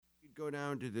go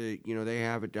down to they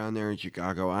have it down there in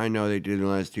Chicago. I know they did in the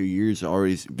last 2 years. I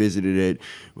always visited it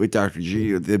with Dr.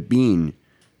 G. The Bean.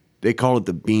 They call it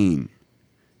the Bean.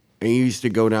 And he used to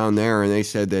go down there, and they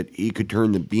said that he could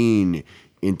turn the Bean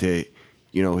into,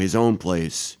 his own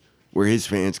place where his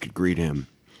fans could greet him.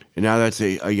 And now that's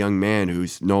a young man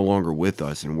who's no longer with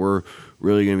us, and we're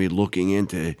really going to be looking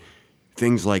into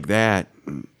things like that,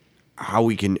 how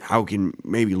we can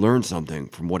maybe learn something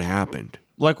from what happened.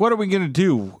 Like, what are we going to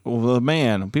do with a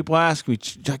man? People ask me,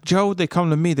 Joe, they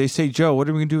come to me, they say, Joe, what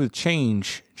are we going to do with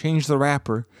Change? Change the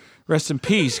rapper. Rest in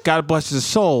peace. God bless his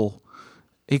soul.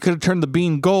 He could have turned the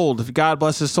Bean gold. If God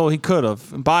bless his soul, he could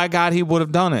have. And by God, he would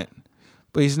have done it.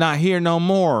 But he's not here no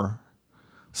more.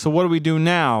 So what do we do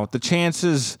now? The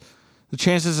chances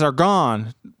are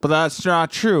gone. But that's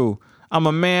not true. I'm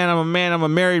a man, I'm a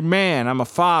married man. I'm a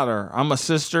father, I'm a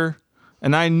sister.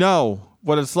 And I know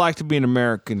what it's like to be an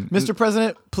American. Mr.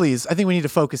 President, please, I think we need to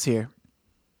focus here.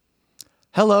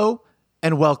 Hello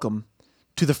and welcome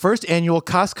to the first annual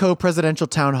Costco Presidential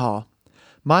Town Hall.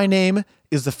 My name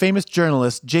is the famous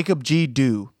journalist Jacob G.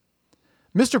 Dew.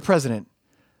 Mr. President,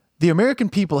 the American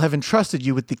people have entrusted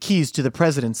you with the keys to the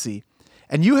presidency,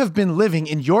 and you have been living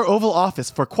in your Oval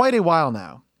Office for quite a while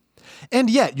now. And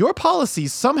yet, your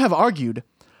policies, some have argued,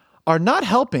 are not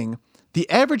helping the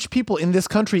average people in this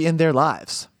country in their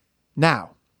lives.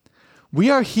 Now, we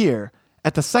are here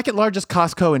at the second largest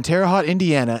Costco in Terre Haute,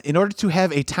 Indiana, in order to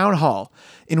have a town hall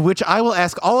in which I will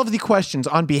ask all of the questions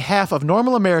on behalf of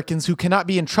normal Americans who cannot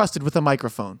be entrusted with a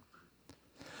microphone.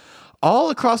 All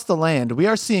across the land, we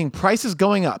are seeing prices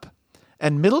going up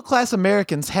and middle-class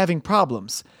Americans having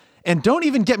problems. And don't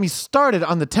even get me started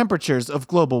on the temperatures of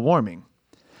global warming.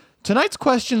 Tonight's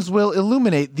questions will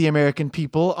illuminate the American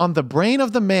people on the brain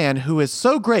of the man who is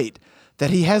so great that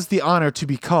he has the honor to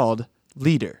be called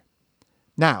leader.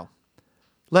 Now,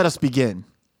 let us begin.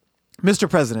 Mr.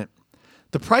 President,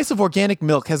 the price of organic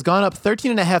milk has gone up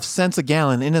 13.5 cents a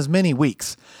gallon in as many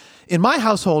weeks. In my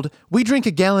household, we drink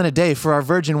a gallon a day for our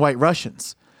virgin white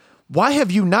Russians. Why have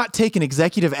you not taken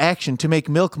executive action to make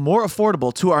milk more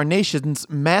affordable to our nation's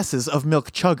masses of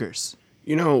milk chuggers?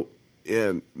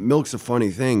 Milk's a funny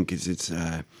thing because it's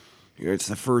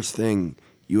the first thing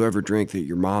you ever drink that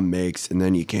your mom makes, and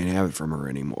then you can't have it from her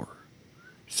anymore.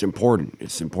 It's important.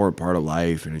 It's an important part of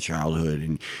life and a childhood.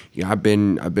 And I've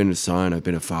been a son. I've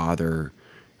been a father.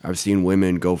 I've seen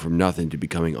women go from nothing to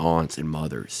becoming aunts and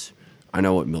mothers. I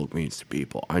know what milk means to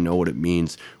people. I know what it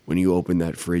means when you open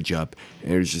that fridge up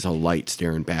and there's just a light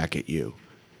staring back at you.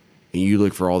 And you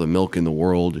look for all the milk in the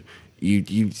world.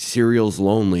 Cereal's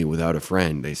lonely without a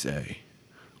friend, they say.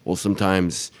 Well,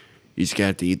 sometimes you just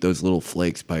got to eat those little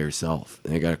flakes by yourself,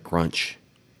 and they got to crunch.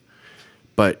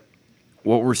 But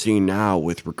what we're seeing now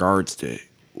with regards to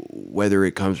whether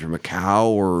it comes from a cow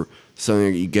or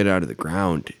something that you get out of the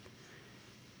ground,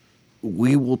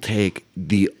 we will take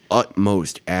the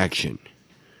utmost action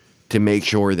to make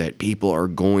sure that people are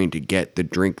going to get the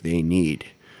drink they need,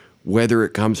 whether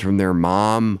it comes from their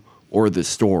mom or the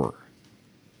store.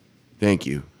 Thank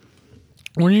you.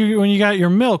 When you got your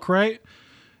milk, right,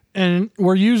 and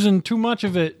we're using too much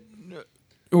of it,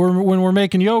 or when we're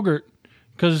making yogurt,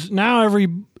 because now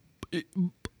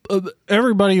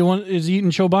everybody is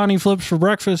eating Chobani flips for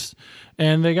breakfast,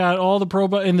 and they got all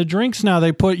the in the drinks now.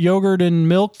 They put yogurt in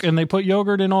milk, and they put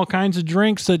yogurt in all kinds of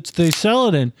drinks that they sell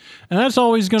it in. And that's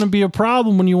always going to be a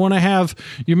problem when you want to have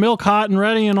your milk hot and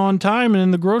ready and on time and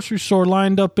in the grocery store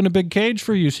lined up in a big cage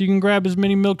for you. So you can grab as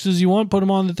many milks as you want, put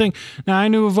them on the thing. Now, I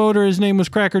knew a voter, his name was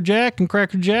Cracker Jack, and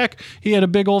Cracker Jack, he had a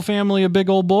big old family of big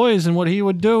old boys, and what he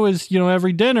would do is,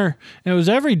 every dinner, and it was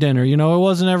every dinner, it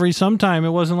wasn't every sometime. It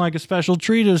wasn't like a special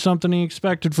treat or something he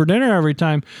expected for dinner every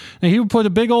time. And he would put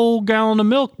a big old gallon of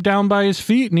milk down by his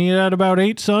feet, and he had about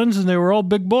 8 sons, and they were all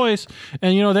big boys,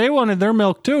 and they wanted their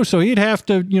milk too, so he'd have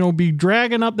to be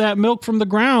dragging up that milk from the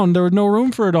ground. There was no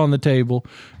room for it on the table,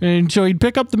 and so he'd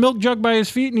pick up the milk jug by his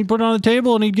feet and he'd put it on the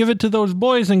table and he'd give it to those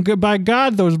boys. And by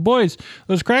God, those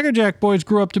Cracker Jack boys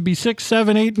grew up to be 6,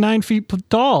 7, 8, 9 feet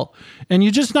tall, and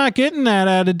you're just not getting that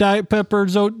out of Diet Pepper,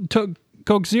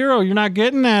 Coke Zero. You're not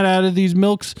getting that out of these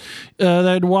milks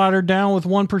that watered down with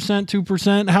 1%,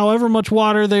 2%, however much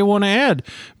water they want to add.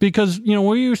 Because,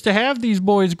 we used to have these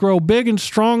boys grow big and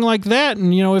strong like that.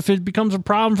 And, if it becomes a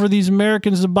problem for these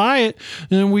Americans to buy it,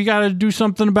 then we got to do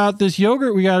something about this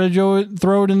yogurt. We got to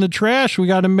throw it in the trash. We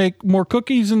got to make more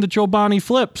cookies in the Chobani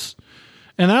flips.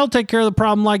 And that'll take care of the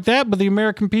problem like that. But the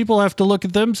American people have to look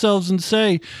at themselves and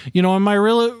say, am I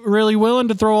really, really willing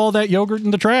to throw all that yogurt in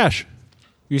the trash?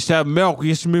 We used to have milk. We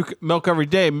used to milk every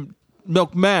day.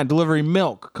 Milkman delivering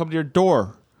milk. Come to your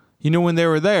door. You knew when they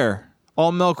were there.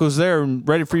 All milk was there and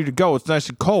ready for you to go. It's nice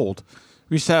and cold.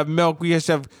 We used to have milk. We used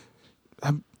to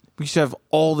have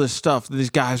all this stuff that these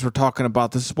guys were talking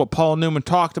about. This is what Paul Newman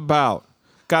talked about.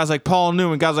 Guys like Paul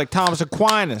Newman, guys like Thomas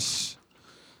Aquinas.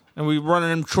 And we running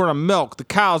them short of milk. The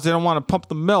cows, they don't want to pump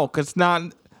the milk. It's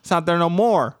not there no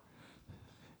more.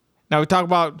 Now we talk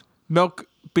about milk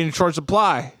being in short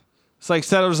supply. It's like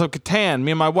Settlers of Catan.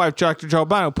 Me and my wife, Dr. Joe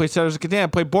Biden, play Settlers of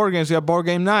Catan, play board games. We have board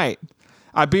game night.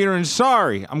 I beat her in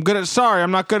Sorry. I'm good at Sorry.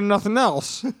 I'm not good at nothing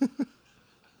else.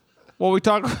 What we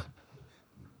talk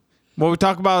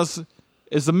about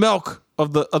is the milk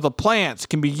of the plants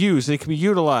can be used. It can be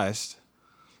utilized.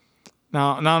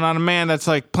 Now, not a man that's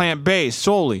like plant-based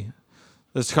solely.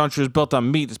 This country is built on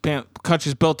meat. This country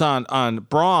is built on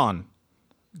brawn.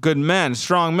 Good men,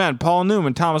 strong men. Paul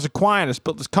Newman, Thomas Aquinas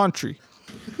built this country.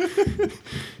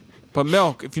 But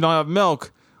milk, if you don't have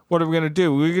milk, what are we going to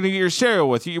do? We're going to get your cereal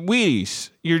with your Wheaties,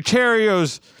 your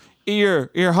Cheerios,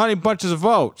 your Honey Bunches of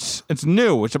Oats. It's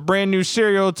new. It's a brand new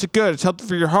cereal. It's good. It's healthy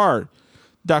for your heart.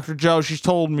 Dr. Joe, she's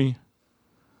told me.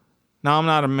 Now, I'm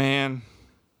not a man.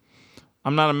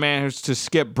 I'm not a man who's to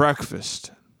skip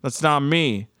breakfast. That's not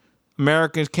me.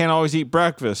 Americans can't always eat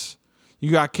breakfast.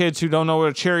 You got kids who don't know what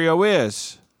a Cheerio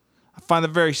is. I find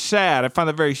that very sad. I find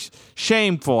that very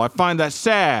shameful. I find that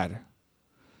sad.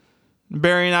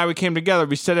 Barry and I, we came together.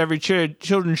 We said every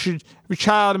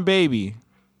child and baby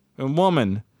and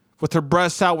woman with her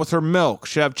breasts out with her milk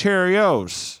should have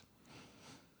Cheerios.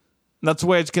 And that's the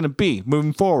way it's going to be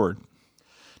moving forward.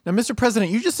 Now, Mr.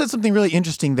 President, you just said something really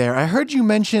interesting there. I heard you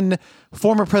mention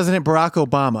former President Barack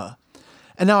Obama.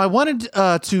 And now I wanted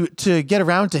to get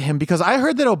around to him because I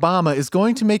heard that Obama is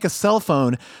going to make a cell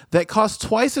phone that costs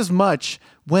twice as much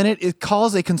when it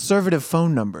calls a conservative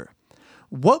phone number.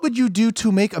 What would you do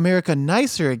to make America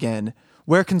nicer again,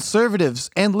 where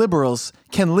conservatives and liberals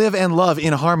can live and love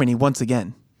in harmony once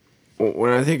again?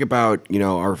 When I think about,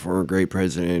 our former great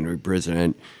president or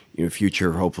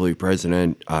future, hopefully,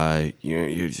 president, Barack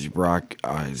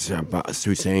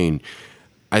Hussein,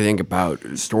 I think about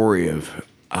the story of,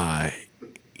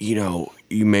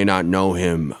 you may not know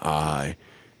him.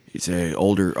 He's an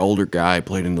older guy,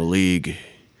 played in the league,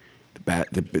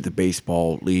 the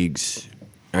baseball leagues,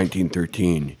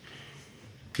 1913.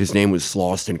 His name was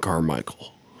Slauson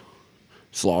Carmichael.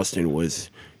 Slauson was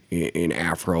an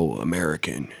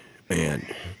Afro-American man.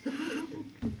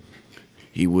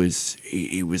 He was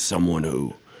someone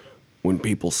who, when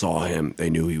people saw him, they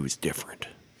knew he was different.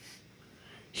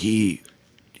 He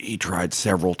tried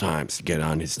several times to get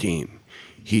on his team.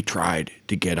 He tried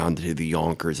to get onto the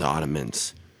Yonkers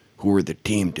Ottomans, who were the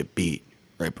team to beat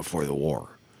right before the war.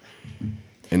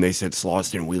 And they said,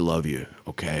 Slauson, we love you,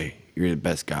 okay? You're the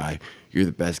best guy. You're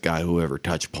the best guy who ever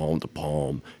touched palm to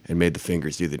palm and made the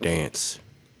fingers do the dance.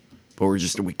 But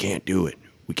we can't do it.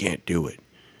 We can't do it.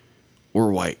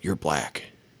 We're white, you're black.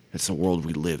 That's the world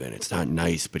we live in. It's not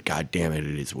nice, but God damn it,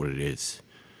 it is what it is.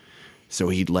 So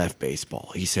he left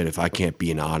baseball. He said, if I can't be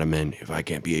an Ottoman, if I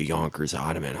can't be a Yonkers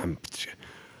Ottoman, I'm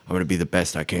going to be the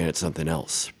best I can at something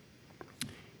else.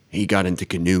 He got into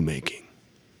canoe making.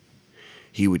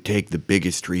 He would take the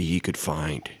biggest tree he could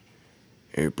find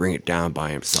and bring it down by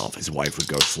himself. His wife would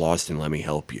go, Slauson, let me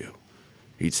help you.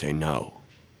 He'd say, no,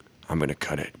 I'm going to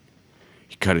cut it.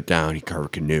 He cut it down, he carved a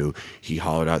canoe, he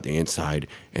hollowed out the inside,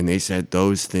 and they said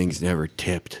those things never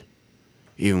tipped,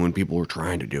 even when people were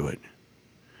trying to do it.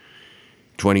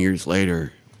 20 years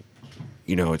later,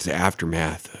 it's the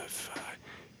aftermath of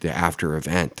the after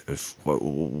event of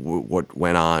what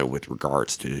went on with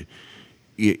regards to,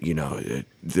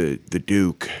 the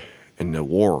Duke and the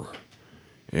war.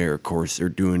 Of course, they're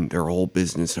doing their whole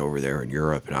business over there in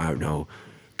Europe, and I have no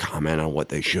comment on what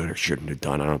they should or shouldn't have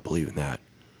done. I don't believe in that.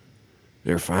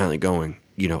 They're finally going,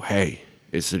 hey,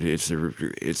 it's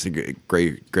a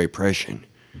great depression.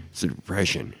 It's a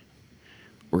depression.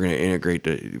 We're gonna integrate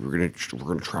we're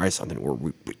gonna try something where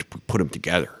we put them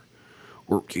together.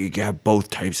 You have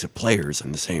both types of players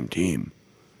on the same team.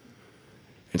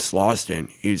 And Slauson,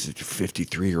 he's a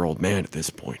 53-year-old man at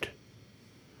this point.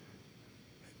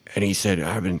 And he said,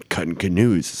 I've been cutting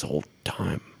canoes this whole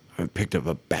time. I've picked up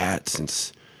a bat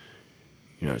since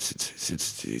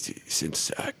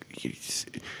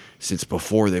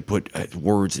before they put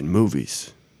words in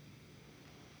movies.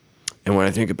 And when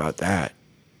I think about that,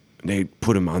 they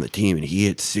put him on the team, and he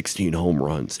hit 16 home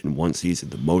runs in one season,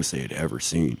 the most they had ever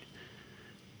seen.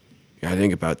 I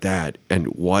think about that and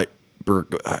what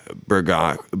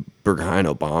Barack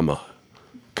Obama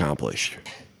accomplished.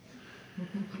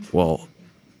 Well,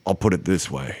 I'll put it this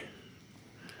way.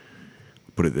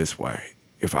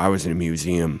 If I was in a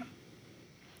museum,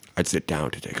 I'd sit down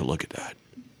to take a look at that.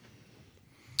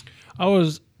 I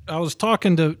was I was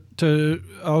talking to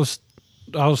I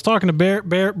was talking to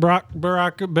Barack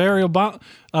Obama.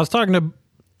 I was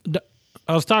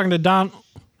talking to Don.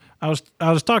 I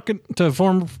was talking to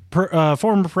former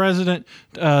President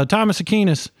Thomas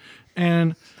Aquinas,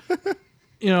 and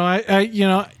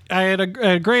I had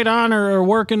a great honor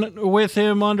working with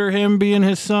him, under him, being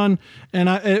his son, and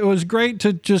it was great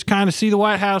to just kind of see the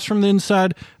White House from the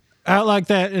inside out like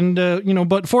that. And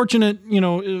but fortunate,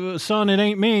 son, it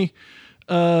ain't me.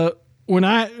 When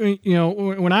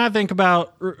I think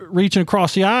about reaching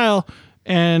across the aisle,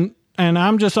 and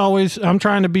I'm just always, I'm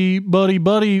trying to be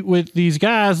buddy with these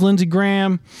guys, Lindsey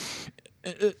Graham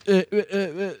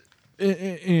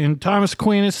and Thomas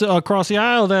Aquinas across the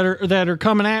aisle that are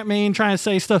coming at me and trying to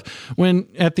say stuff, when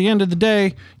at the end of the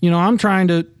day, I'm trying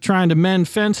to mend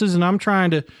fences, and I'm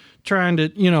trying to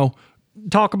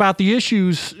talk about the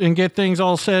issues and get things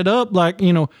all set up, like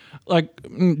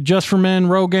Just for Men,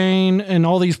 Rogaine, and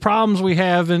all these problems we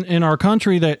have in our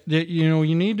country that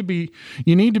you need to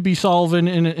be solving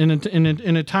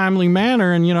in a timely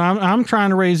manner. And I'm trying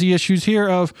to raise the issues here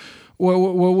of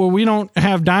we don't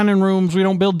have dining rooms, we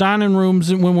don't build dining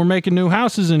rooms when we're making new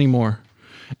houses anymore.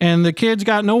 And the kids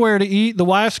got nowhere to eat. The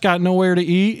wife's got nowhere to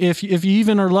eat. If you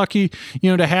even are lucky,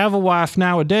 to have a wife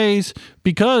nowadays,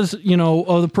 because of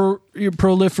the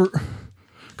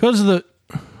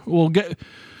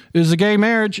is the gay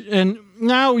marriage, and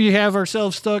now we have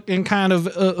ourselves stuck in kind of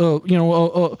a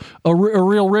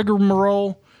real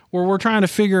rigmarole where we're trying to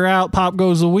figure out Pop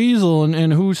Goes the Weasel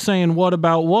and who's saying what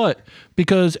about what.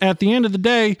 Because at the end of the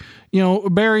day,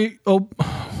 Barry.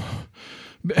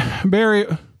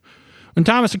 When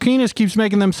Thomas Aquinas keeps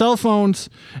making them cell phones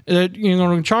that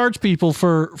going to charge people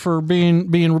for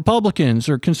being Republicans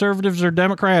or conservatives or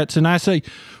Democrats, and I say,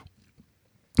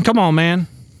 come on, man,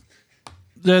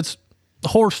 that's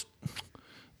horse.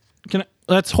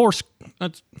 That's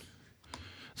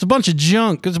it's a bunch of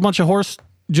junk. It's a bunch of horse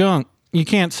junk. You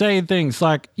can't say things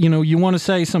like you want to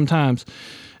say sometimes,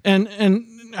 and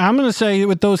I'm going to say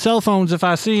with those cell phones, if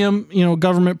I see them,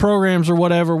 government programs or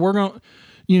whatever, we're going to.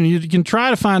 You can try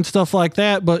to find stuff like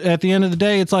that, but at the end of the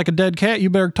day, it's like a dead cat. You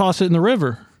better toss it in the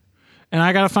river. And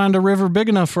I got to find a river big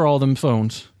enough for all them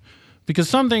phones, because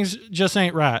some things just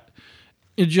ain't right.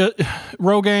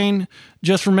 Rogaine,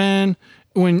 Just for Men,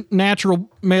 when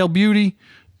natural male beauty,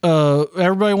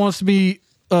 everybody wants to be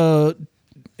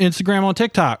Instagram on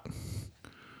TikTok.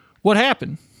 What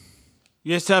happened?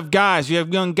 You just have guys. You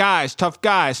have young guys, tough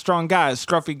guys, strong guys,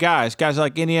 scruffy guys. Guys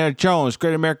like Indiana Jones,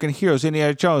 Great American Heroes.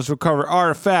 Indiana Jones recover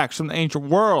artifacts from the ancient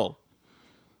world.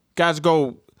 Guys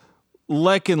go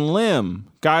leg and limb.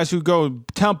 Guys who go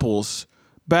temples,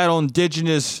 battle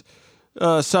indigenous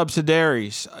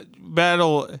subsidiaries,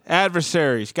 battle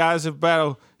adversaries. Guys who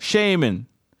battle shaman.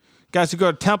 Guys who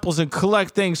go to temples and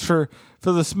collect things for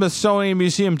the Smithsonian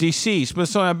Museum, D.C.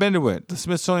 Smithsonian, I've been to it. The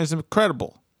Smithsonian is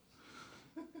incredible.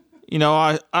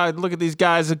 I look at these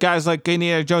guys. The guys like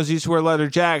Indiana Jones used to wear leather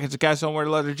jackets. The guys don't wear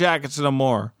leather jackets no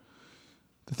more.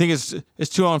 The thing is, it's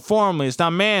too unformally. It's not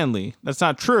manly. That's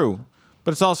not true.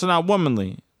 But it's also not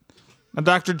womanly. Now,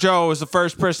 Dr. Joe is the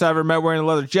first person I ever met wearing a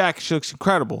leather jacket. She looks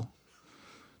incredible.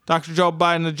 Dr. Joe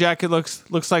Biden, the jacket looks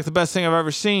like the best thing I've ever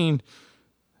seen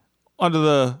under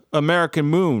the American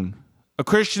moon. A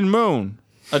Christian moon.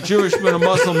 A Jewish moon, a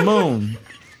Muslim moon.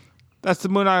 That's the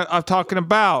moon I'm talking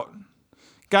about.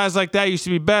 Guys like that used to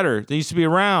be better. They used to be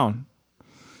around.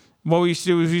 What we used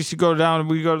to do is we used to go down and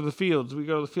we go to the fields. We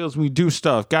go to the fields and we do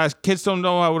stuff. Guys, kids don't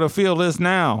know what a field is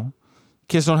now.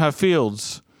 Kids don't have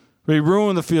fields. We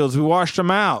ruined the fields. We washed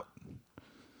them out.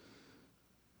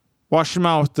 Washed them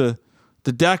out with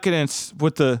the decadence,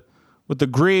 with the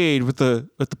greed, with the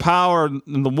power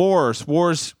and the wars.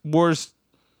 Wars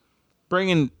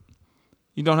bringing.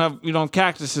 You don't have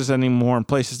cactuses anymore in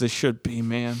places they should be,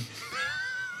 man.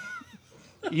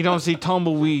 You don't see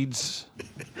tumbleweeds.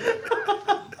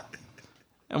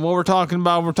 And what we're talking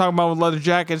about with leather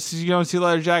jackets, you don't see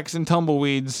leather jackets and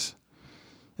tumbleweeds.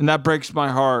 And that breaks my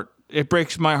heart. It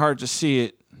breaks my heart to see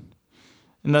it.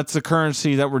 And that's the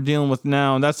currency that we're dealing with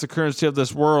now. And that's the currency of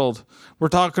this world. We're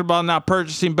talking about not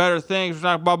purchasing better things.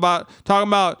 We're talking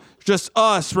about just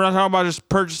us. We're not talking about just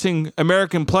purchasing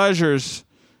American pleasures,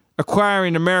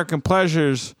 acquiring American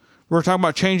pleasures. We're talking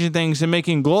about changing things and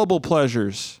making global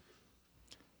pleasures.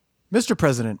 Mr.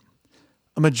 President,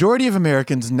 a majority of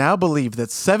Americans now believe that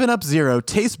 7-Up Zero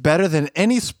tastes better than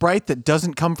any Sprite that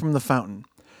doesn't come from the fountain.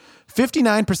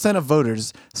 59% of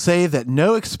voters say that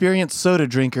no experienced soda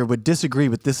drinker would disagree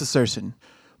with this assertion.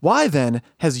 Why, then,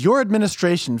 has your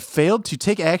administration failed to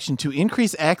take action to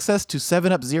increase access to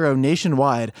 7-Up Zero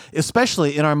nationwide,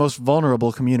 especially in our most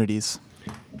vulnerable communities?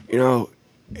 It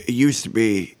used to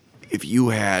be if you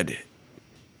had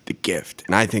the gift,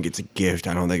 and I think it's a gift,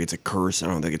 I don't think it's a curse, I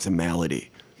don't think it's a malady,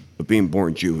 but being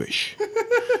born Jewish,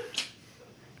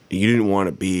 you didn't want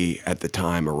to be, at the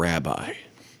time, a rabbi.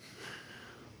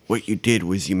 What you did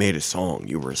was you made a song.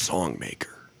 You were a song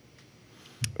maker.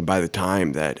 And by the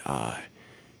time that,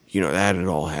 that had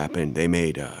all happened, they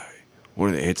made one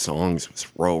of the hit songs was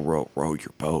Row, Row, Row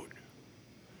Your Boat.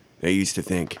 They used to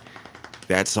think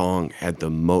that song had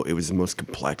it was the most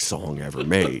complex song ever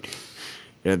made.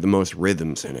 It had the most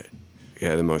rhythms in it. It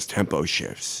had the most tempo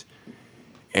shifts.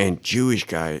 And Jewish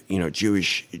people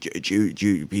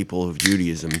of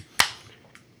Judaism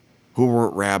who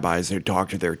weren't rabbis, they'd talk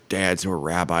to their dads who were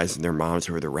rabbis and their moms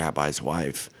who were the rabbi's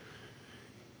wife.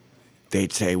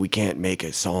 They'd say, we can't make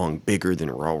a song bigger than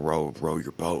Row, Row, Row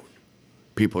Your Boat.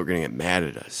 People are going to get mad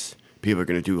at us. People are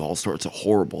going to do all sorts of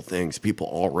horrible things. People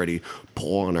already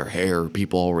pull on our hair.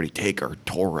 People already take our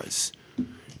Torahs.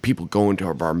 People go into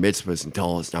our bar mitzvahs and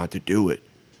tell us not to do it.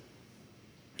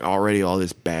 Already all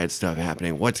this bad stuff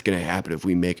happening. What's going to happen if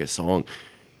we make a song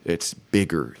that's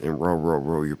bigger than Row, Row,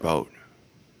 Row Your Boat?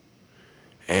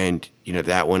 And,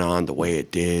 that went on the way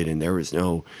it did. And there was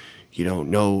no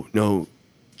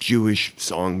Jewish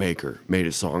song maker made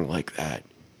a song like that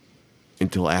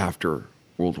until after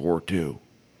World War II.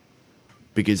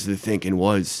 Because the thinking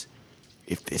was,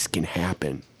 if this can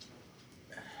happen,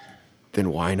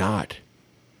 then why not?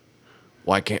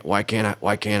 Why can't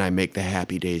I make the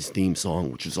Happy Days theme song,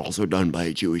 which is also done by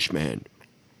a Jewish man?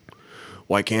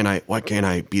 Why can't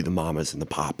I be the mamas and the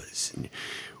papas? And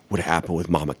what happened with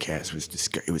Mama Cass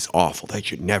it was awful. That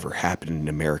should never happen in an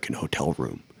American hotel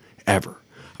room, ever.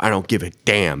 I don't give a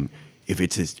damn if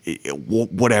it's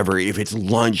whatever, if it's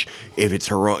lunch, if it's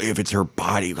her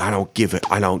body. I don't give it.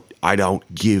 I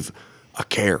don't give a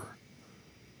care.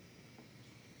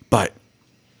 But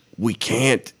we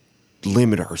can't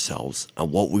limit ourselves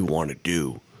on what we want to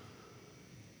do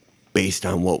based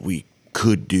on what we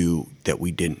could do that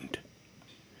we didn't.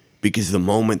 Because the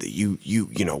moment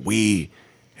that we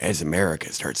as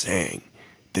America start saying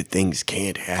that things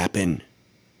can't happen,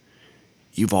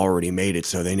 you've already made it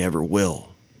so they never will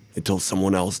until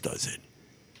someone else does it.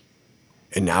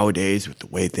 And nowadays, with the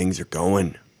way things are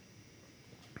going,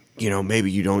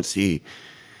 maybe you don't see,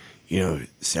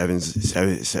 sevens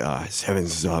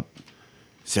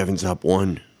up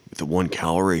one with the 1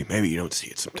 calorie. Maybe you don't see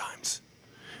it sometimes.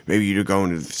 Maybe you go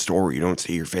into the store, you don't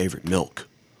see your favorite milk.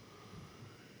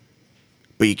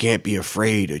 But you can't be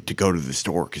afraid to go to the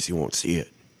store because you won't see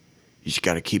it. You just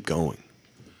got to keep going.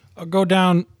 I'll go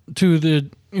down to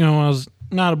I was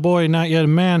not a boy, not yet a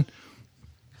man.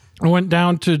 I went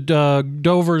down to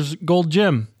Dover's Gold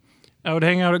Gym. I would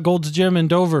hang out at Gold's Gym in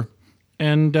Dover.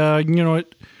 And, not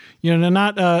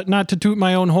to toot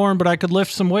my own horn, but I could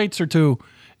lift some weights or two.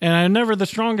 And I'm never the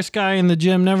strongest guy in the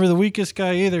gym, never the weakest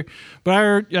guy either.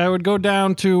 But I would go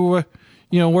down to...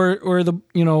 where the,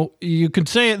 you could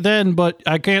say it then, but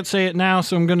I can't say it now,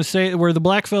 so I'm going to say it where the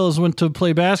black fellas went to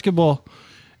play basketball.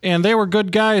 And they were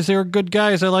good guys. I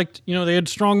liked, they had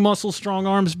strong muscles, strong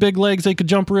arms, big legs. They could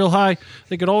jump real high.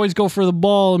 They could always go for the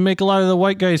ball and make a lot of the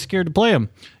white guys scared to play them.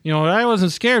 I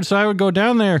wasn't scared, so I would go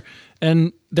down there,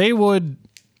 and they would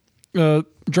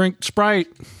drink Sprite,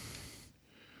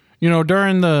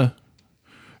 during the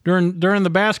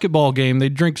basketball game. They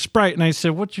drink Sprite, and I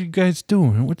said, "What you guys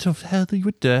doing? What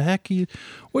the heck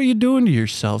what are you doing to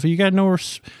yourself? You got no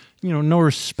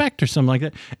respect or something like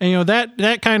that." And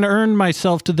that kind of earned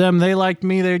myself to them. They liked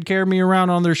me. They'd carry me around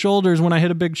on their shoulders when I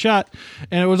hit a big shot,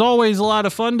 and it was always a lot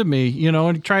of fun to me.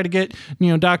 And try to get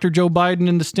Dr. Joe Biden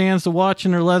in the stands to watch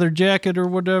in her leather jacket or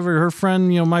whatever. Her friend,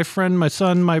 my friend, my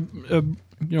son, my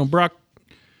Brock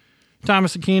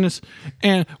Thomas Aquinas,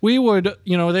 and we would,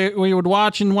 we would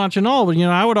watch and all, but,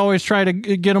 I would always try to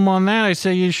get them on that. I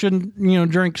say, you shouldn't,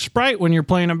 drink Sprite when you're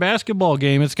playing a basketball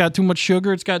game. It's got too much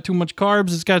sugar. It's got too much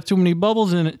carbs. It's got too many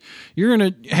bubbles in it. You're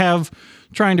going to have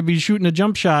trying to be shooting a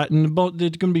jump shot, and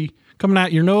it's going to be coming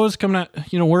out your nose, coming out,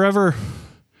 wherever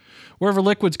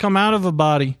liquids come out of a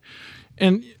body.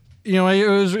 And, it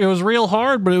was real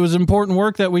hard, but it was important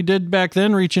work that we did back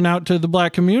then, reaching out to the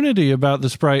black community about the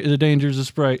Sprite, the dangers of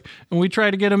Sprite. And we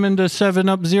try to get them into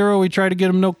 7-Up Zero. We try to get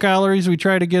them no calories. We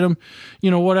try to get them,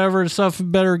 whatever stuff,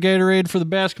 better Gatorade for the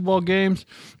basketball games.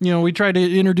 We try to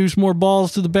introduce more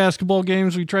balls to the basketball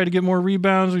games. We try to get more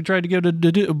rebounds. We try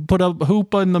to put up a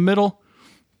hoop in the middle.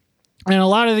 And a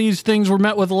lot of these things were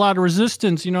met with a lot of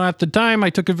resistance. At the time,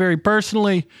 I took it very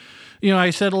personally.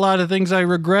 I said a lot of things I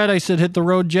regret. I said, hit the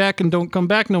road, Jack, and don't come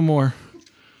back no more.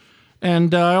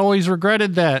 And I always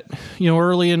regretted that,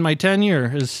 early in my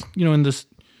tenure as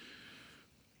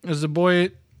a boy,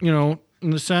 in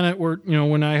the Senate were,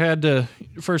 when I had to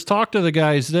first talk to the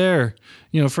guys there,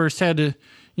 first had to,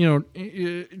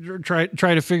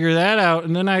 try to figure that out.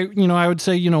 And then I would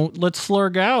say, let's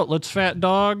slurg out, let's fat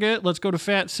dog it, let's go to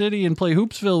Fat City and play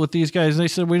Hoopsville with these guys. And they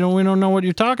said, we don't know what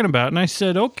you're talking about. And I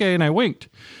said, okay. And I winked,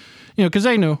 because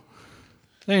they knew.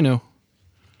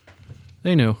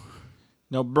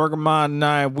 No, Bergamot and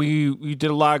I, we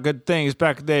did a lot of good things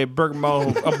back in the day.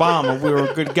 Bergamot, Obama, we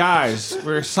were good guys.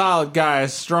 We were solid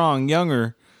guys, strong,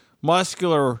 younger,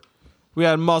 muscular. We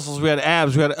had muscles, we had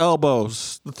abs, we had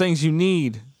elbows, the things you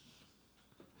need.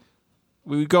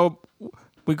 We go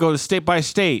to state by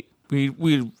state.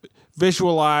 We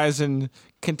visualize and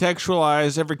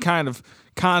contextualize every kind of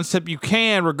concept you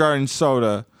can regarding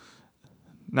soda.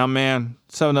 Now, man,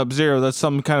 7-Up Zero, that's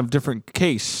some kind of different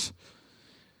case.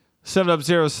 7-Up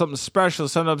Zero is something special.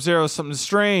 7-Up Zero is something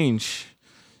strange.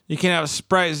 You can't have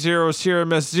Sprite Zero,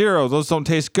 Serum S Zero. Those don't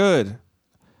taste good.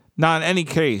 Not in any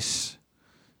case.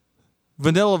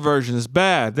 Vanilla version is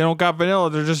bad. They don't got vanilla.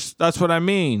 That's what I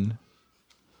mean.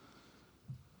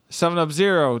 7-Up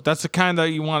Zero, that's the kind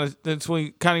that you want to, that's what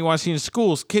you kind of want to see in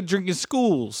schools. Kid drinking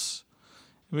schools.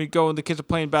 And we go and the kids are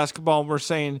playing basketball and we're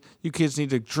saying, you kids need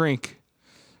to drink.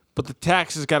 But the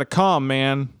tax has got to come,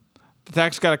 man. The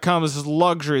tax got to come. This is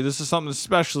luxury. This is something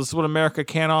special. This is what America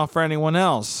can't offer anyone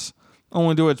else.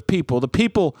 Only to its people. The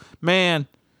people, man,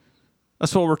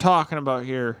 that's what we're talking about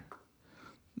here.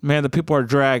 Man, the people are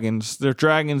dragons. They're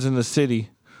dragons in the city.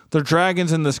 They're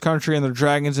dragons in this country and they're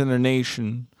dragons in their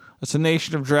nation. It's a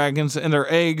nation of dragons and their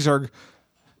eggs are,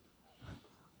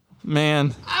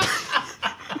 man,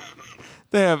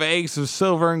 they have eggs of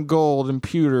silver and gold and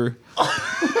pewter.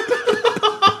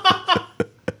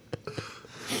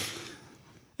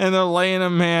 And they're laying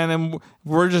them, man, and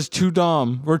we're just too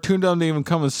dumb. We're too dumb to even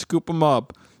come and scoop them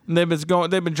up. And they've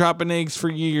been dropping eggs for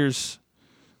years,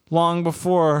 long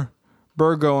before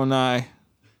Burgo and I.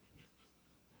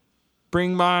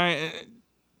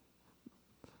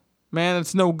 Man,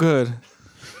 it's no good.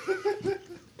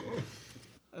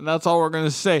 And that's all we're gonna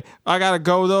say. I gotta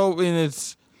go though, and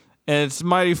it's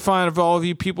mighty fine if all of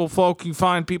you folk you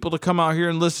find people to come out here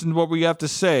and listen to what we have to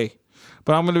say.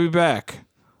 But I'm gonna be back.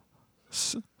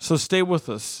 So stay with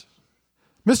us.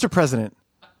 Mr. President,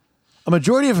 a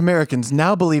majority of Americans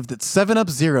now believe that 7-Up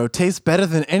Zero tastes better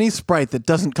than any Sprite that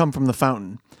doesn't come from the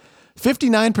fountain.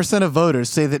 59% of voters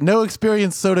say that no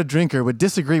experienced soda drinker would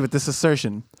disagree with this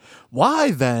assertion.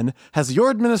 Why, then, has your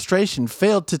administration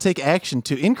failed to take action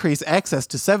to increase access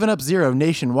to 7-Up Zero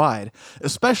nationwide,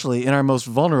 especially in our most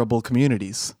vulnerable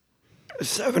communities?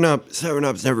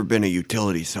 7-Up's never been a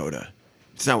utility soda.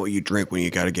 It's not what you drink when you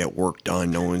got to get work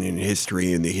done. No one in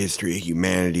history, in the history of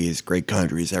humanity, this great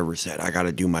country has ever said, I got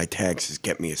to do my taxes,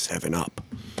 get me a 7-Up.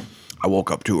 I woke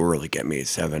up too early, get me a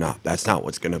 7-Up. That's not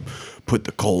what's going to put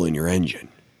the coal in your engine.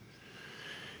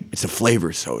 It's a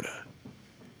flavor soda.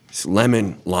 It's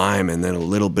lemon, lime, and then a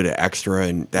little bit of extra,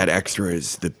 and that extra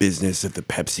is the business of the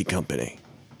Pepsi company.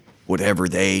 Whatever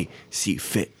they see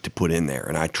fit to put in there,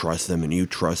 and I trust them, and you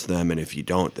trust them, and if you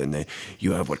don't, then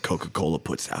you have what Coca-Cola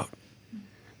puts out.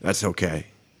 That's okay.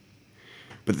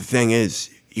 But the thing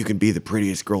is, you can be the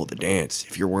prettiest girl at the dance.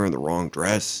 If you're wearing the wrong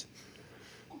dress,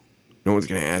 no one's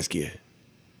going to ask you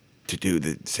to do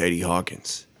the Sadie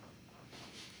Hawkins.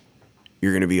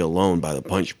 You're going to be alone by the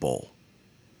punch bowl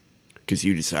because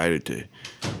you decided to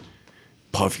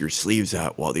puff your sleeves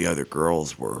out while the other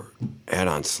girls had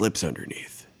on slips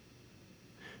underneath.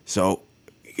 So,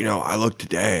 I look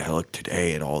today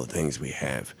at all the things we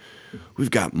have.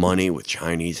 We've got money with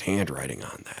Chinese handwriting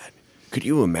on that. Could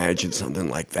you imagine something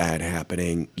like that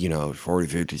happening, 40,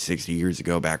 50, 60 years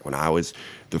ago, back when I was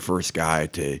the first guy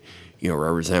to,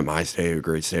 represent my state, the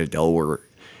great state of Delaware,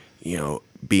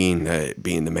 being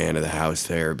the man of the house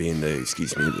there, being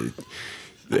the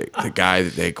guy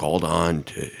that they called on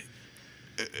to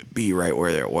be right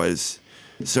where there was.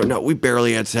 So, no, we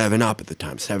barely had 7-Up at the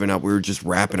time. 7-Up, we were just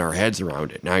wrapping our heads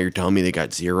around it. Now you're telling me they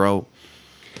got zero?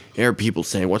 There are people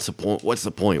saying, "What's the point? What's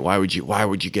the point? Why would you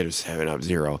get a 7-Up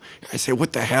Zero?" I say,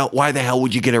 "What the hell? Why the hell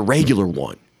would you get a regular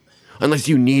one? Unless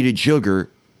you needed sugar."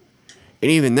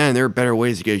 And even then, there are better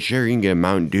ways to get sugar. You can get a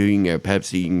Mountain Dew, you can get a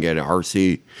Pepsi, you can get an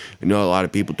RC. I know a lot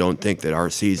of people don't think that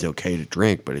RC is okay to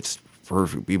drink, but it's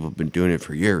perfect. People have been doing it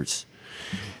for years.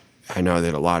 I know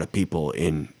that a lot of people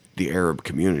in the Arab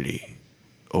community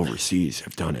overseas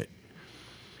have done it.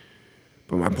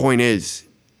 But my point is,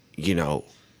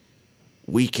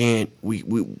 we can't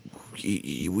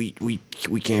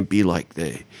be like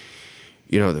the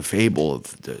fable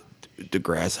of the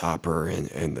grasshopper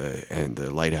and the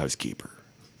lighthouse keeper.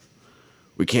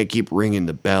 We can't keep ringing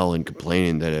the bell and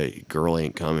complaining that a girl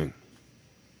ain't coming.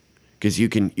 because you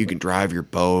can drive your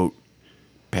boat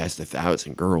past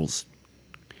 1,000 girls.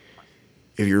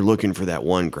 If you're looking for that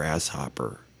one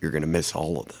grasshopper, you're gonna miss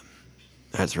all of them.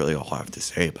 That's really all I have to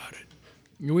say about it.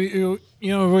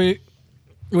 We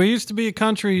used to be a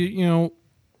country,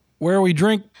 where we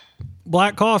drink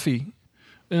black coffee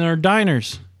in our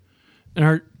diners and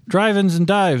our drive-ins and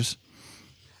dives,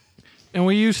 and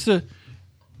we used to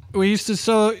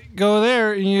go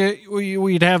there, and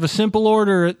we'd have a simple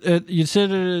order. You'd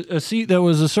sit at a seat that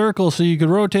was a circle, so you could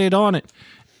rotate on it,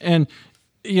 and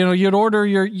you'd order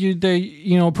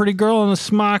a pretty girl in a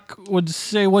smock would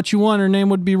say what you want. Her name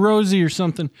would be Rosie or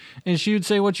something, and she would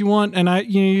say what you want, and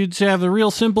you'd have a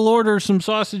real simple order, some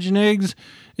sausage and eggs,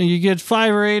 and you get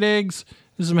 5 or 8 eggs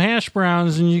and some hash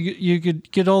browns, and you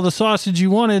could get all the sausage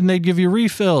you wanted, and they'd give you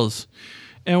refills.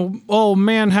 And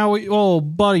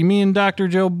buddy, me and Dr.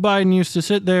 Joe Biden used to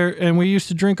sit there, and we used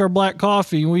to drink our black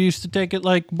coffee, and we used to take it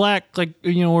like black, because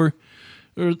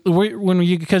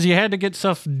you had to get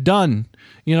stuff done,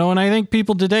 and I think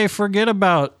people today forget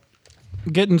about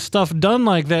getting stuff done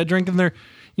like that, drinking their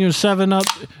 7-Up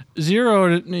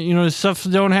Zero, stuff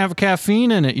that don't have caffeine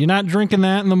in it. You're not drinking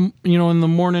that in the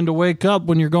morning to wake up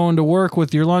when you're going to work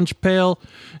with your lunch pail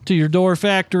to your door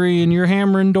factory, and you're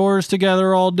hammering doors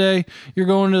together all day. You're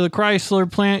going to the Chrysler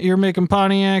plant, you're making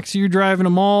Pontiacs, you're driving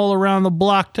them all around the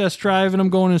block, test driving them,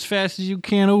 going as fast as you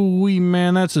can. Oh,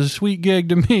 man, that's a sweet gig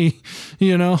to me,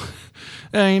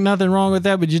 There ain't nothing wrong with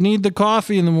that, but you need the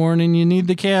coffee in the morning, you need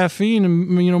the caffeine, and,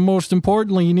 most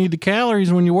importantly, you need the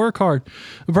calories when you work hard.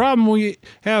 The problem we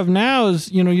have now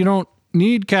is, you don't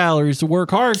need calories to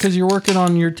work hard because you're working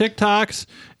on your TikToks,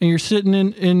 and you're sitting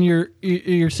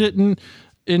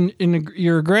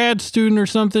you're a grad student or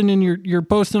something, and you're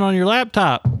posting on your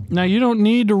laptop. Now, you don't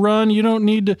need to run, you don't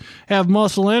need to have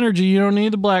muscle energy, you don't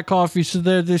need the black coffee, so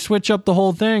they switch up the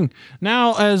whole thing.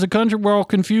 Now, as a country, we're all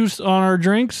confused on our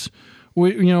drinks.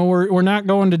 We're not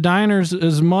going to diners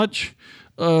as much.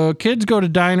 Kids go to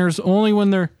diners only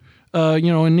when they're when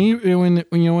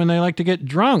they like to get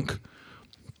drunk,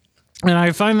 and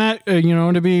I find that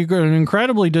to be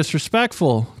incredibly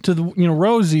disrespectful to the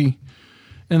Rosie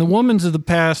and the womans of the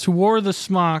past who wore the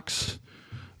smocks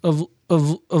of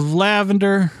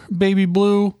lavender, baby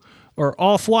blue, or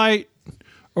off-white,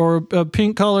 or a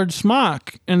pink-colored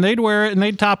smock, and they'd wear it and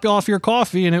they'd top off your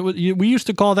coffee, and we used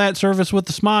to call that service with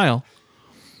a smile.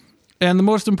 And the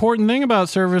most important thing about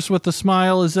service with a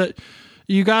smile is that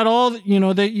you got all,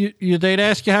 they'd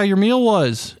ask you how your meal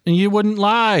was, and you wouldn't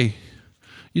lie.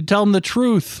 You'd tell them the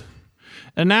truth.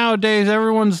 And nowadays,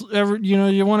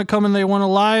 you want to come and they want to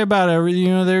lie about everything.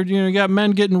 You got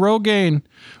men getting Rogaine.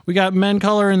 We got men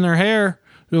coloring their hair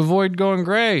to avoid going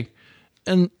gray.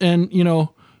 And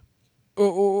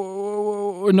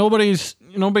nobody's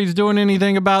doing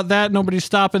anything about that. Nobody's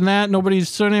stopping that. Nobody's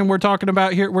sitting.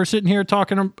 We're sitting here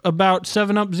talking about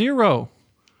 7-Up Zero.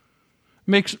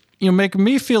 Making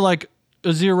me feel like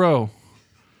a zero.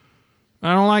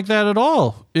 I don't like that at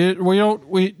all.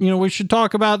 We should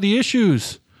talk about the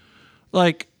issues,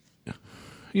 like,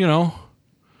 the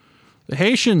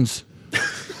Haitians.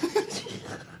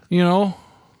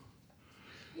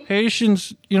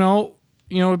 Haitians.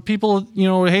 People.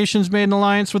 Haitians made an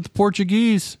alliance with the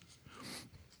Portuguese,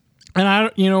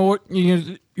 and you're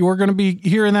going to be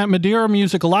hearing that Madeira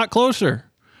music a lot closer,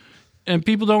 and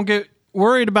people don't get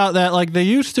worried about that like they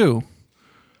used to.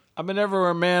 I've been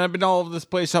everywhere, man. I've been all over this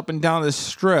place, up and down this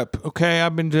strip. Okay,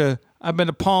 I've been to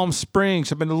Palm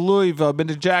Springs. I've been to Louisville. I've been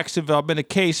to Jacksonville. I've been to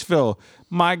Caseville.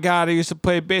 My God, I used to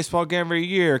play a baseball game every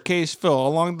year. Caseville,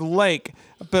 along the lake.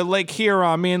 Up at Lake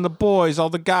Huron, me and the boys, all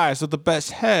the guys with the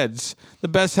best heads. The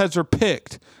best heads were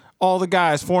picked. All the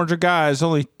guys, 400 guys,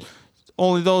 only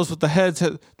those with the heads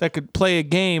that could play a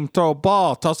game, throw a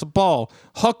ball, toss a ball,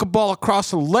 huck a ball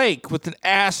across a lake with an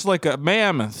ass like a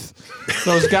mammoth.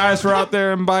 Those guys were out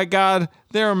there, and by God,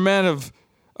 they're men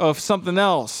of something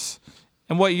else.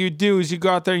 And what you do is you go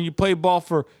out there and you play ball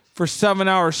for 7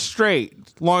 hours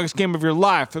straight. Longest game of your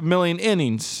life, 1 million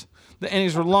innings. The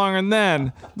innings were longer than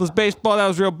then. This baseball, that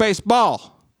was real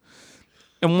baseball.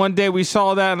 And one day we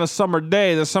saw that on a summer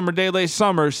day, late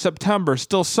summer, September,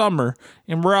 still summer.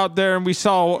 And we're out there and we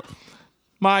saw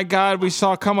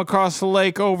come across the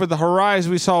lake over the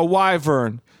horizon, we saw a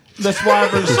wyvern. This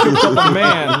wyvern scooped up a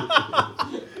man.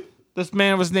 This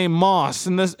man was named Moss.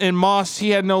 And Moss, he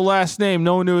had no last name.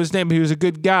 No one knew his name, but he was a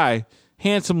good guy.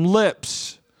 Handsome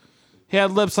lips. He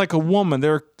had lips like a woman. They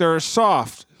were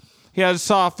soft. He had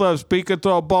soft lips, but he could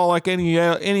throw a ball like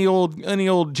any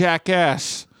old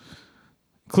jackass,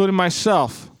 including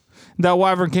myself. That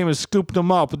wyvern came and scooped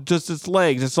him up with just its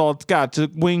legs. That's all it's got,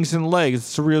 just wings and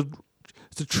legs.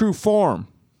 It's a true form.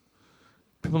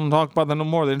 People don't talk about that no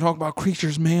more. They don't talk about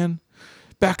creatures, man.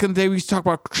 Back in the day, we used to talk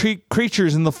about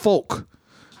creatures in the folk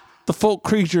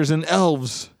creatures and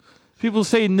elves. People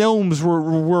say gnomes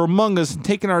were among us and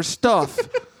taking our stuff.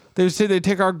 They would say they'd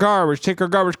take our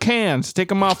garbage cans, take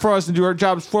them out for us and do our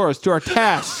jobs for us, do our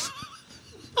tasks.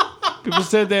 People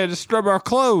said they had to scrub our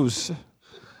clothes.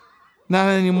 Not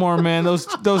anymore, man.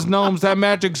 Those gnomes, that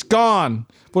magic's gone.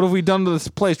 What have we done to this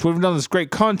place? What have we done to this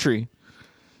great country?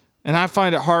 And I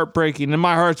find it heartbreaking, and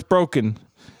my heart's broken.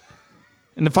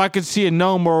 And if I could see a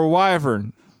gnome or a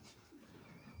wyvern,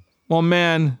 well,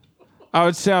 man, I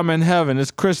would say I'm in heaven.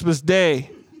 It's Christmas Day,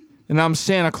 and I'm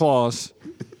Santa Claus.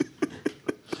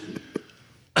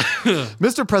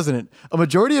 Mr. President, a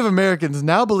majority of Americans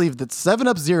now believe that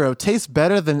 7-Up Zero tastes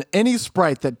better than any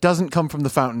Sprite that doesn't come from the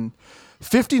fountain.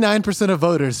 59% of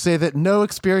voters say that no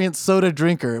experienced soda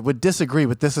drinker would disagree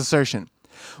with this assertion.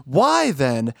 Why,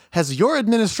 then, has your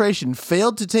administration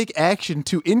failed to take action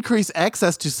to increase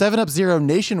access to 7-Up Zero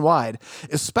nationwide,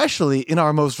 especially in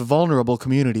our most vulnerable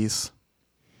communities?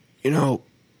 You know,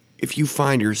 if you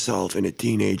find yourself in a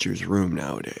teenager's room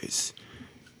nowadays,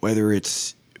 whether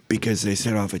it's because they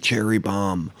set off a cherry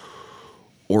bomb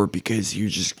or because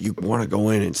you want to go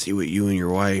in and see what you and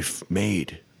your wife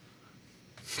made,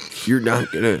 you're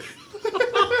not gonna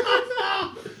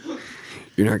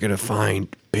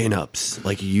find pinups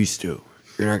like you used to.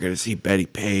 You're not gonna see Betty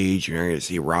Page. You're not gonna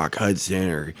see Rock Hudson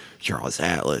or Charles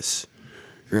Atlas.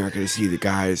 You're not gonna see the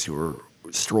guys who are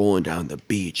strolling down the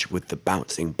beach with the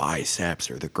bouncing biceps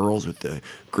or the girls with the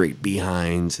great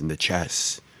behinds and the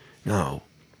chests. No,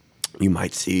 you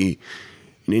might see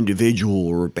an individual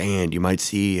or a band. You might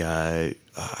see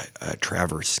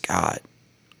Travis Scott,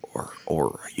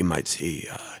 or you might see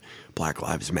Black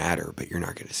Lives Matter, but you're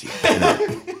not going to see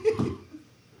pinup.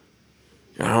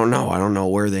 I don't know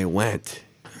where they went.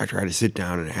 I tried to sit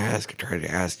down and ask. I tried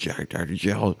to ask Dr.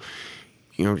 Gel.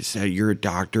 You know, he said, you're a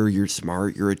doctor, you're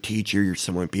smart, you're a teacher, you're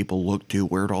someone people look to.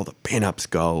 Where'd all the pinups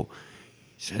go?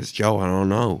 He says, Joe, I don't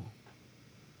know.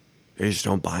 They just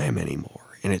don't buy them anymore.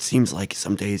 And it seems like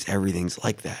some days everything's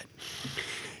like that.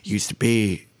 Used to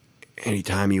be,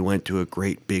 anytime you went to a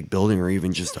great big building or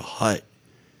even just a hut,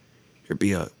 there'd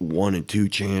be a 1 in 2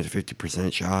 chance,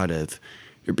 50% shot of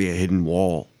there'd be a hidden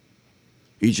wall.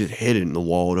 You just hid it and the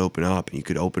wall would open up and you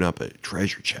could open up a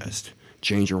treasure chest,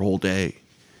 change your whole day.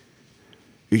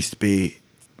 Used to be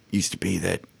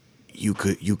that you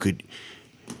could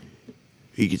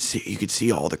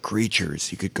see all the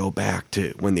creatures. You could go back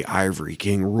to when the Ivory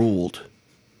King ruled.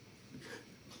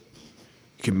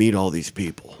 You could meet all these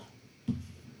people.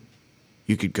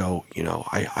 You could go, you know,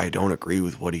 I don't agree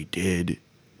with what he did.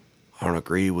 I don't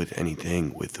agree with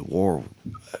anything with the war,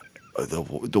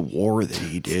 the war that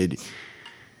he did.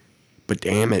 But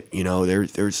damn it, you know,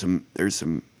 there's some,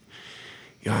 you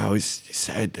know, I always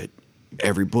said that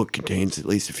every book contains at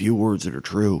least a few words that are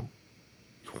true.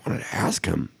 You wanted to ask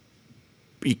him,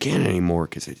 but you can't anymore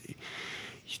because you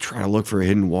try to look for a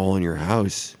hidden wall in your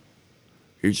house,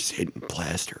 you're just hitting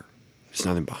plaster. There's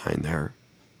nothing behind there.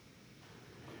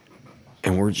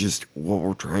 And what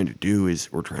we're trying to do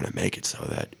is we're trying to make it so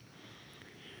that,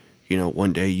 you know,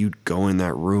 one day you'd go in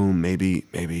that room, maybe,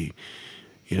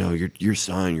 you know, your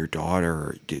son, your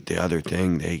daughter did the other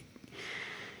thing. They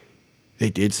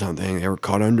did something. They were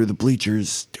caught under the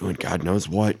bleachers doing God knows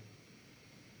what.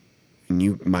 And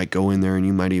you might go in there and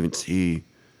you might even see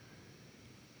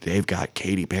they've got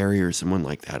Katy Perry or someone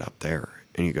like that up there.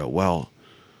 And you go, well,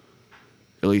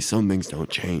 at least some things don't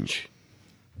change.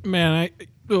 Man,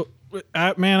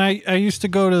 I used to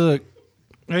go to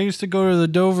the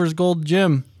Dover's Gold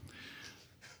Gym.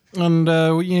 And,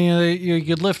 you know, you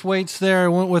could lift weights there. I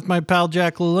went with my pal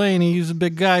Jack LaLanne. He's a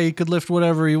big guy. He could lift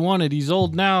whatever he wanted. He's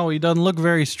old now. He doesn't look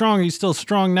very strong. He's still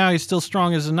strong now. He's still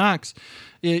strong as an ox.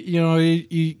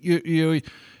 I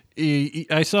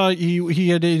saw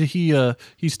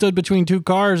he stood between two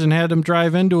cars and had them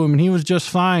drive into him, and he was just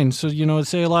fine. So, you know,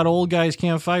 say a lot of old guys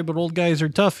can't fight, but old guys are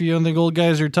tough. You don't think old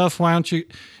guys are tough? Why don't you,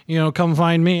 you know, come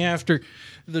find me after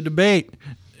the debate,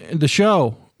 the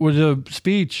show, or the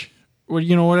speech, or,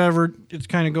 you know, whatever it's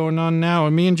kind of going on now.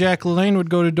 And me and Jack LaLanne would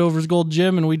go to Dover's Gold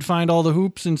Gym, and we'd find all the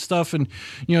hoops and stuff. And,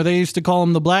 you know, they used to call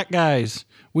them the black guys.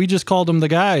 We just called them the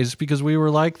guys because we were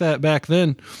like that back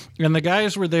then. And the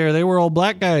guys were there. They were all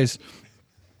black guys.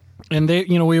 And they,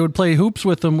 you know, we would play hoops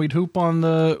with them. We'd hoop on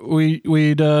they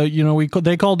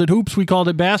called it hoops. We called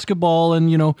it basketball.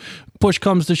 And, you know, push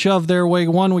comes to shove their way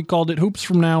one. We called it hoops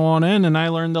from now on in. And I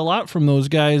learned a lot from those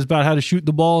guys about how to shoot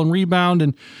the ball and rebound.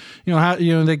 And, you know, how,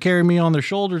 you know, they carried me on their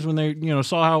shoulders when they, you know,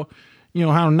 saw how,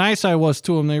 how nice I was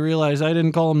to him. They realized I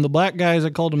didn't call them the black guys, I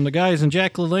called them the guys. And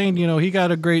Jack LaLanne, he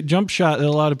got a great jump shot that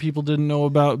a lot of people didn't know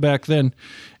about back then.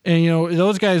 And,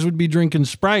 those guys would be drinking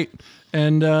Sprite.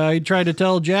 And I tried to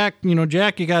tell Jack,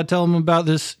 Jack, you got to tell him about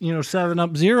this,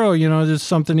 7-Up Zero, this is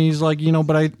something he's like,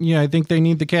 but I think they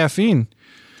need the caffeine.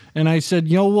 And I said,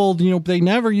 they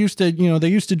never used to, they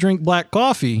used to drink black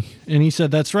coffee. And he said,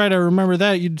 that's right. I remember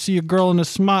that. You'd see a girl in a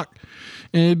smock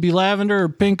and it'd be lavender or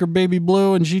pink or baby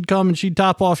blue. And she'd come and she'd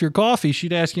top off your coffee.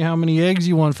 She'd ask you how many eggs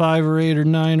you want, 5 or 8 or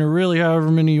 9, or really however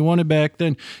many you wanted back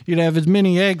then. You'd have as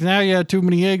many eggs. Now you had too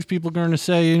many eggs. People are going to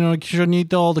say, you shouldn't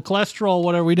eat all the cholesterol,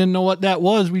 whatever. We didn't know what that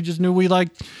was. We just knew we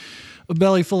liked a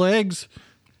belly full of eggs.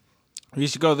 We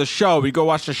used to go to the show. We'd go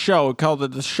watch the show. We called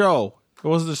it The Show. It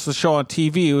wasn't just the show on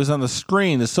TV. It was on the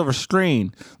screen, the silver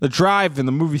screen, the drive-in,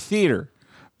 the movie theater.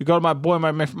 We go to my boy,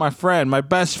 my friend, my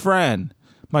best friend,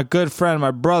 my good friend,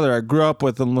 my brother. I grew up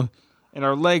with him, and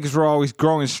our legs were always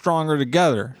growing stronger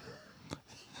together.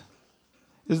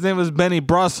 His name was Benny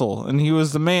Brussel, and he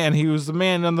was the man. He was the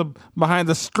man behind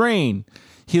the screen.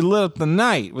 He lit up the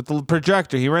night with the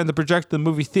projector. He ran the projector in the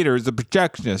movie theater as a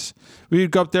projectionist.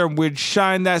 We'd go up there and we'd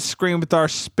shine that screen with our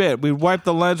spit. We'd wipe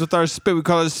the lens with our spit. We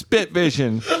call it spit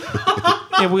vision.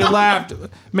 And we laughed.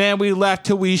 Man, we laughed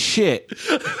till we shit.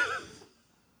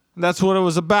 And that's what it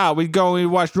was about. We'd go and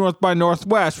we'd watch North by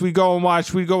Northwest. We'd go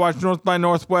watch North by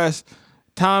Northwest.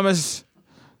 Thomas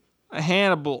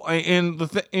Hannibal. In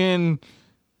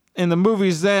the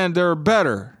movies then, they're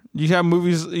better. You have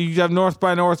movies, you have North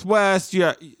by Northwest,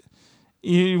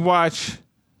 you watch,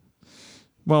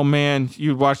 well, man,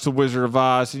 you'd watch The Wizard of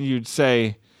Oz and you'd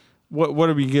say, what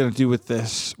are we going to do with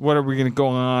this? What are we going to go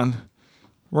on?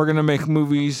 We're going to make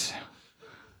movies.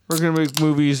 We're going to make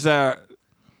movies that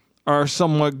are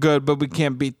somewhat good, but we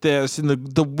can't beat this. And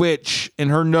the witch in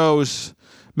her nose,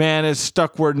 man, is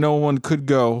stuck where no one could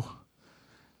go.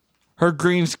 Her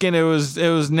green skin, it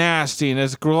was nasty, and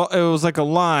it was like a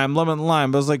lemon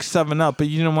lime. It was like 7-Up, but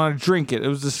you didn't want to drink it. It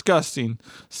was disgusting.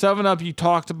 7-Up, you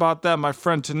talked about that, my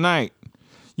friend, tonight.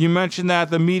 You mentioned that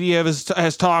the media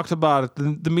has talked about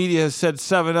it. The media has said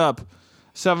 7-Up,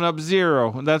 7-Up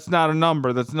Zero. That's not a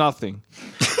number. That's nothing,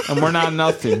 and we're not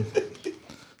nothing.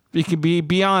 We could be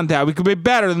beyond that. We could be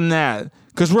better than that,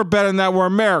 because we're better than that. We're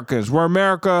Americans. We're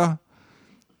America.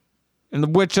 And the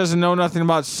witch doesn't know nothing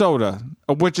about soda.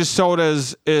 A witch's soda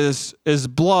is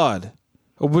blood.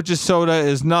 A witch's soda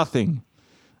is nothing.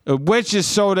 A witch's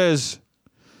soda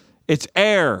it's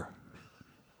air.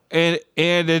 And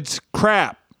it's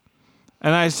crap.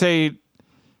 And I say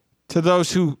to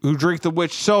those who drink the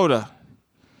witch soda,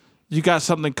 you got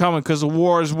something coming, because the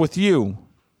war is with you,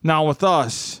 not with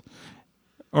us.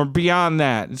 Or beyond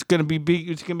that. It's gonna be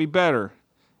better.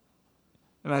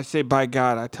 And I say, by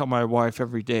God, I tell my wife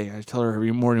every day, I tell her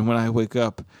every morning when I wake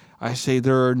up, I say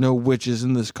there are no witches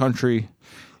in this country.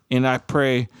 And I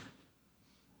pray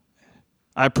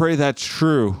that's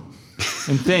true.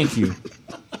 And thank you.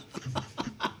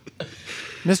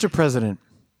 Mr. President,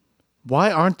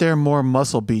 why aren't there more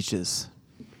muscle beaches?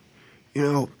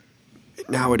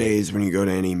 Nowadays, when you go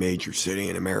to any major city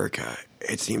in America,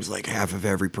 it seems like half of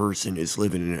every person is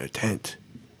living in a tent.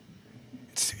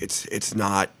 It's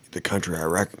not the country I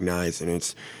recognize, and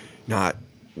it's not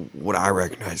what I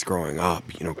recognized growing up.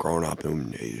 Growing up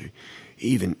in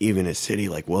even a city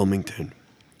like Wilmington,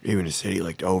 even a city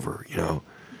like Dover.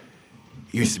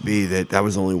 Used to be that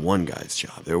was only one guy's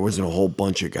job. There wasn't a whole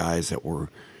bunch of guys that were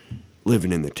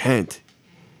living in the tent.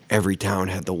 Every town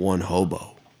had the one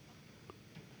hobo.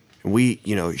 And we,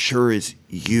 sure as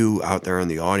you out there in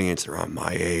the audience around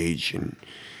my age, and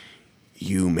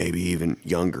you maybe even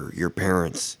younger, your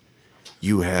parents.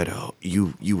 You had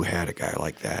a guy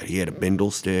like that. He had a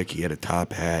bindle stick. He had a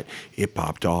top hat. It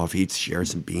popped off. He'd share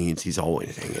some beans. He's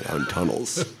always hanging out in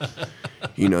tunnels.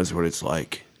 He knows what it's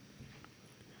like.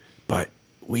 But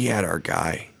we had our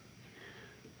guy.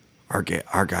 Our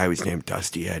guy was named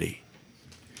Dusty Eddie.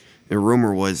 The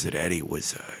rumor was that Eddie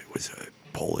was a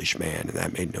Polish man, and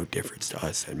that made no difference to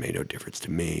us. That made no difference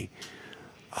to me.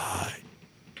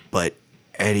 But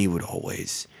Eddie would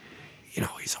always,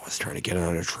 he's always trying to get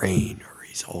on a train, or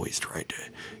he's always trying to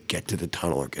get to the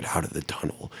tunnel or get out of the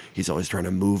tunnel. He's always trying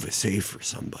to move a safe for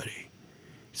somebody.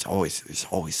 There's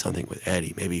always something with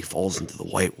Eddie. Maybe he falls into the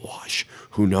whitewash.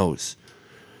 Who knows?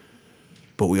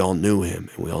 But we all knew him,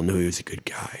 and we all knew he was a good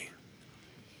guy.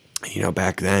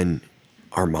 Back then,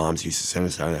 our moms used to send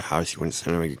us out of the house. You wouldn't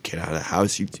send your kid out of the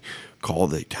house. You'd call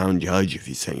the town judge if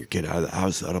you sent your kid out of the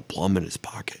house without a plum in his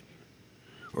pocket,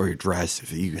 or your dress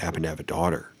if you happen to have a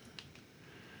daughter.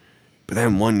 But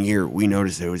then one year, we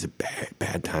noticed that it was a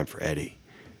bad time for Eddie.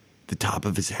 The top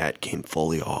of his hat came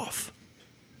fully off.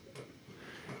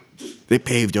 They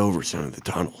paved over some of the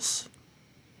tunnels.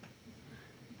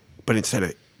 But instead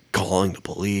of calling the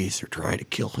police or trying to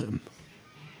kill him,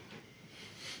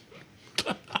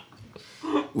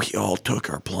 we all took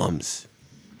our plums.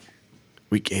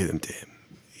 We gave them to him.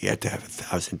 He had to have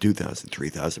 1,000, 2,000,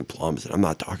 3,000 plums. And I'm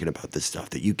not talking about the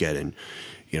stuff that you get in,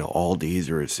 Aldi's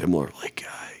or a similar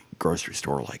grocery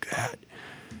store like that.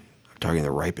 I'm talking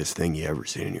the ripest thing you ever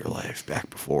seen in your life back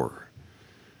before.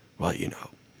 Well,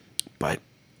 but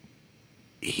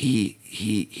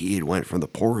he had went from the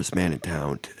poorest man in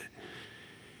town to,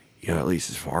 at least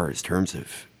as far as terms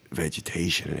of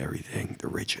vegetation and everything, the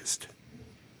richest.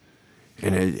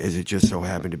 And as it just so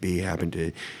happened to,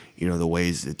 the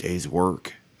ways the days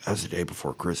work, that was the day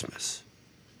before Christmas.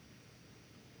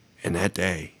 And that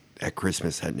day, that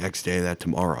Christmas, that next day, that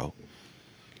tomorrow,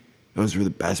 those were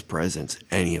the best presents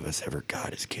any of us ever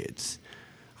got as kids.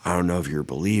 I don't know if you're a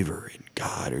believer in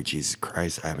God or Jesus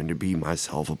Christ. I happen to be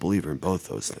myself a believer in both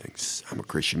those things. I'm a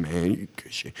Christian man.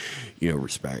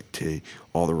 Respect to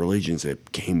all the religions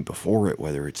that came before it,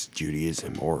 whether it's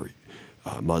Judaism or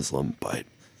Muslim. But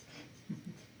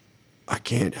I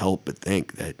can't help but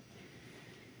think that,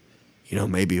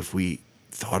 maybe if we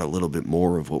thought a little bit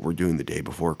more of what we're doing the day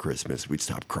before Christmas, we'd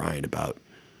stop crying about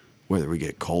whether we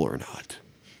get coal or not.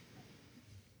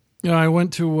 I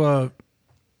went to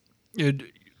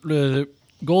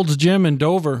Gold's Gym in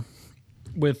Dover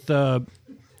with, I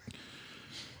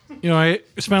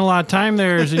spent a lot of time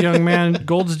there as a young man,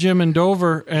 Gold's Gym in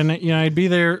Dover, and, I'd be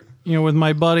there, with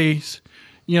my buddies,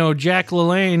 Jack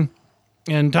LaLanne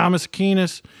and Thomas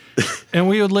Aquinas, and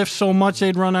we would lift so much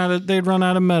they'd run out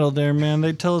of metal there, man.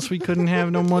 They'd tell us we couldn't have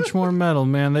no much more metal,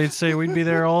 man. They'd say we'd be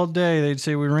there all day. They'd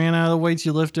say we ran out of the weights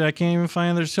you lifted. I can't even find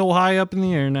them. They're so high up in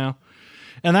the air now.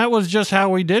 And that was just how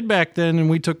we did back then, and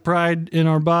we took pride in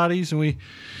our bodies, and we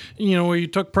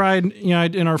took pride,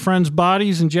 in our friends'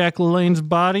 bodies and Jack LaLanne's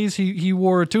bodies. He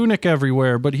wore a tunic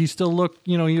everywhere, but he still looked,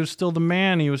 he was still the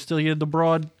man. He had the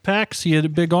broad pecs, he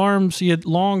had big arms, he had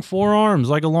long forearms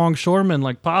like a longshoreman,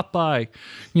 like Popeye,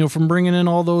 from bringing in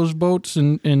all those boats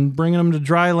and bringing them to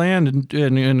dry land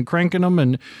and cranking them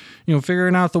and,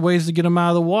 figuring out the ways to get them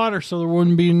out of the water so there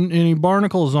wouldn't be any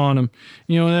barnacles on them.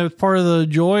 That was part of the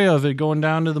joy of it, going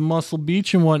down to the Muscle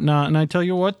Beach and whatnot. And I tell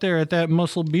you what, there at that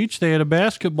Muscle Beach, they had a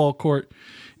basketball court.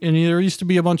 And there used to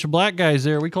be a bunch of black guys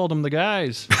there. We called them the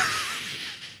guys,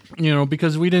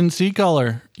 because we didn't see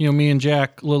color, me and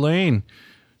Jack LaLanne,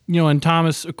 and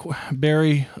Thomas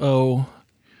Barry,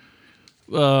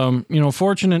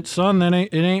 fortunate son,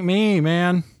 it ain't me,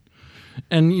 man.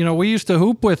 And, we used to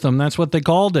hoop with them. That's what they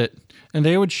called it. And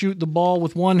they would shoot the ball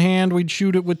with one hand. We'd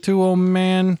shoot it with two. Oh,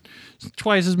 man,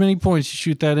 twice as many points you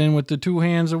shoot that in with the two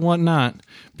hands and whatnot.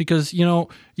 Because, you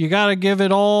got to give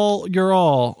it all your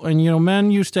all. And,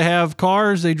 men used to have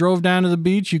cars. They drove down to the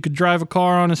beach. You could drive a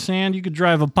car on the sand. You could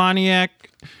drive a Pontiac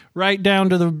right down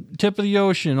to the tip of the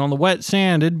ocean on the wet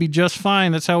sand. It'd be just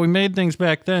fine. That's how we made things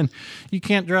back then. You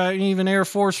can't drive even Air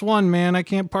Force One, man. I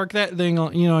can't park that thing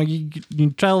on, you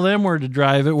tell them where to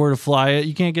drive it, where to fly it.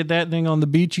 You can't get that thing on the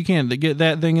beach. You can't get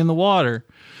that thing in the water.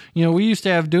 We used to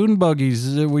have dune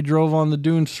buggies that we drove on the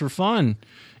dunes for fun.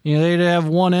 They'd have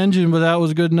one engine, but that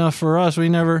was good enough for us. We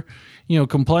never,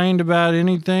 complained about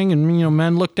anything. And,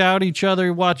 men looked out each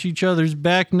other, watch each other's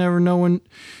back, never knowing,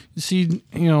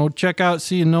 check out,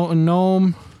 see a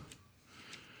gnome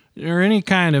or any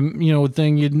kind of,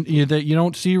 thing that you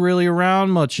don't see really around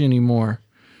much anymore.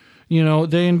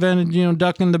 They invented,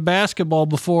 ducking the basketball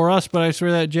before us, but I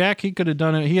swear that Jack, he could have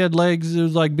done it. He had legs, it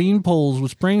was like bean poles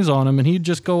with springs on them, and he'd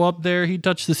just go up there, he'd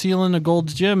touch the ceiling of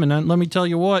Gold's Gym, and then, let me tell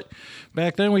you what,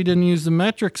 back then we didn't use the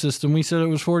metric system. We said it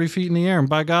was 40 feet in the air, and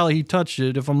by golly, he touched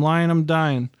it. If I'm lying, I'm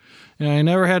dying. And I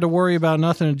never had to worry about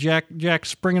nothing. Jack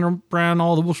springing around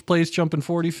all the place, jumping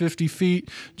 40, 50 feet,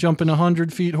 jumping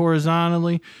 100 feet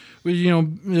horizontally. It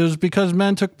was because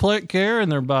men took care in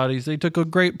their bodies. They took a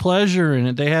great pleasure in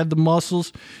it. They had the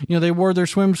muscles. They wore their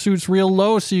swimsuits real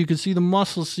low so you could see the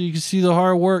muscles, so you could see the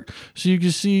hard work, so you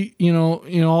could see,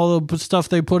 all the stuff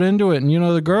they put into it. And,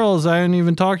 the girls, I hadn't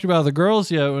even talked about the girls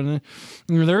yet. When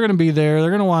they're going to be there, they're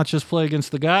going to watch us play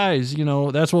against the guys.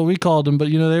 That's what we called them.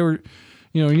 But, they were...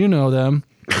 you know them.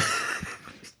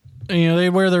 They'd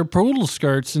wear their poodle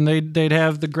skirts, and they'd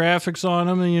have the graphics on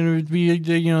them, and it'd be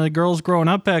the girls growing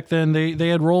up back then. They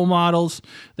had role models.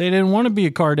 They didn't want to be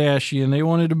a Kardashian. They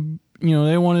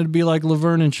wanted to be like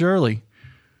Laverne and Shirley.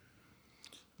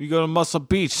 You go to Muscle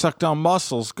Beach, suck down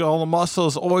mussels. All the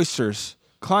mussels, oysters,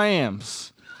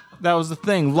 clams. That was the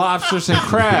thing. Lobsters and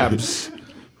crabs.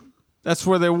 That's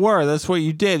where they were. That's what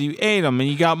you did. You ate them, and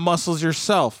you got mussels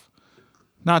yourself.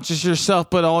 Not just yourself,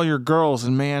 but all your girls.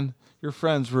 And, man, your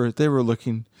friends were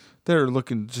looking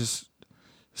just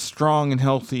strong and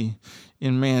healthy.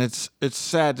 And man, it's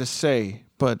sad to say,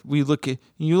 but you look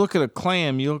at a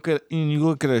clam, you look at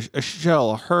a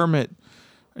shell, a hermit,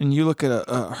 and you look at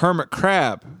a hermit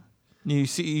crab. You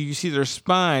see their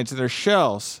spines and their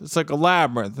shells. It's like a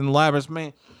labyrinth. And labyrinth,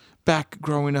 man, back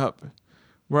growing up,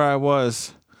 where I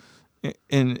was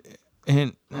in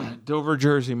Dover,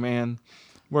 Jersey, man,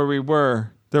 where we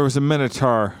were, there was a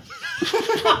minotaur,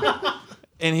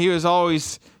 and he was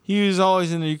always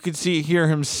in there. You could hear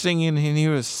him singing, and he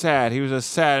was sad. He was a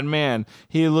sad man.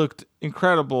 He looked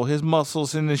incredible. His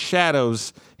muscles in the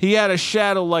shadows. He had a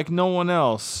shadow like no one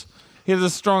else. He had the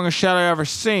strongest shadow I ever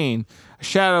seen. A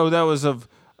shadow that was of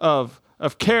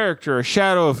character, a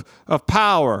shadow of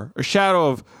power, a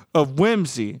shadow of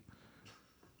whimsy,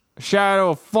 a shadow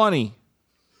of funny.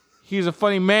 He was a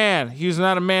funny man. He was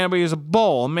not a man, but he was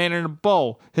a man in a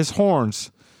bowl. His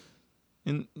horns.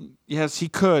 And yes, he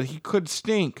could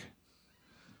stink.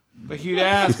 But he'd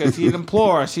ask us, he'd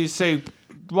implore us, he'd say,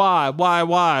 why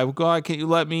can't you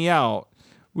let me out?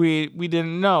 We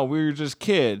didn't know. We were just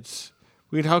kids.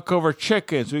 We'd huck over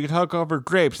chickens. We could huck over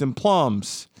grapes and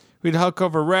plums. We'd huck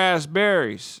over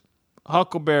raspberries,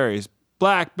 huckleberries,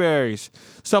 blackberries,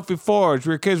 stuff we foraged.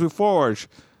 We were kids, we foraged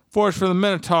for the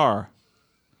Minotaur.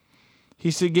 He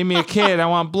said, give me a kid. I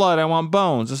want blood. I want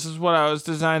bones. This is what I was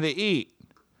designed to eat.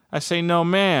 I say, no,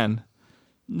 man.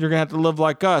 You're going to have to live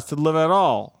like us to live at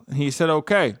all. And he said,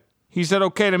 okay. He said,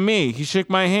 okay to me. He shook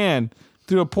my hand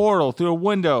through a portal, through a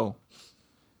window.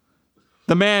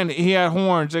 The man, he had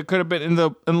horns. It could have been in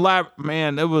the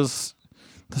man, it was,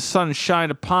 the sun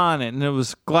shined upon it, and it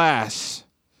was glass.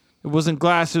 It wasn't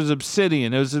glass, it was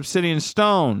obsidian. It was obsidian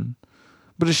stone.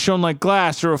 But it shone like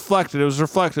glass. It reflected. It was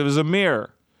reflective. It was a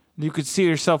mirror. And you could see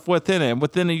yourself within it. And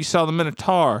within it, you saw the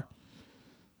Minotaur.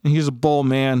 And he was a bull,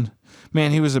 man.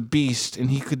 Man, he was a beast, and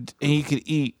he could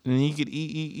eat, and he could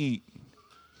eat.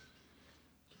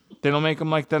 They don't make them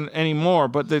like that anymore,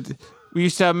 but we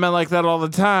used to have men like that all the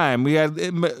time. We had,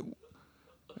 and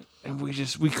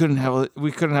we couldn't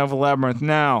have a labyrinth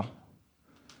now,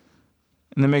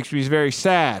 and that makes me very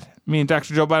sad. Me and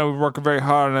Dr. Joe Biden were working very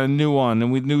hard on a new one,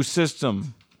 and new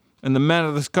system. And the men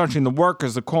of this country, and the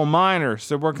workers, the coal miners,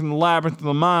 they're working the labyrinth of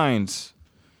the mines.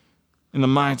 In the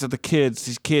minds of the kids,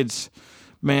 these kids,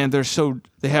 man,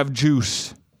 they have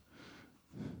juice.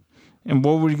 And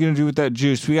what are we going to do with that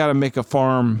juice? We got to make a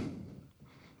farm.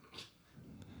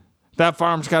 That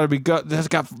farm's got to be good. That's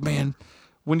got, man,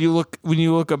 when you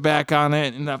look back on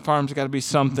it, and that farm's got to be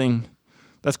something.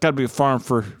 That's got to be a farm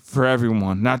for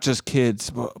everyone, not just kids,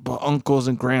 but uncles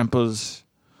and grandpas.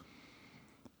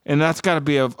 And that's got to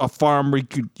be a farm where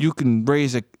you can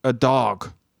raise a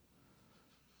dog.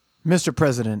 Mr.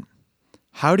 President,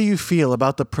 how do you feel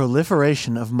about the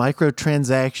proliferation of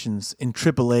microtransactions in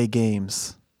AAA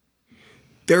games?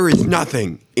 There is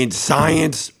nothing in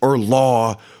science or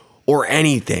law or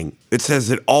anything that says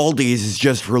that Aldi's is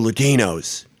just for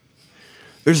Latinos.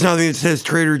 There's nothing that says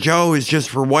Trader Joe is just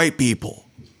for white people.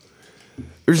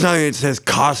 There's nothing that says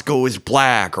Costco is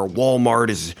black or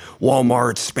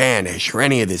Walmart Spanish or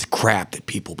any of this crap that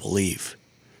people believe.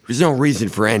 There's no reason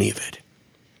for any of it.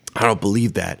 I don't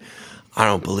believe that. I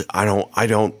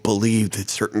don't believe that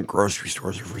certain grocery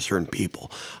stores are for certain people.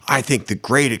 I think the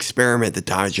great experiment that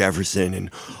Thomas Jefferson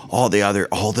and all the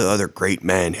other great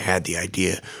men had the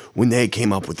idea when they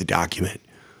came up with the document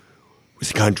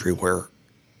was a country where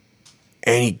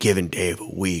any given day of a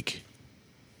week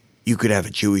you could have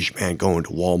a Jewish man going to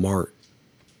Walmart,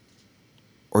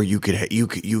 or you could have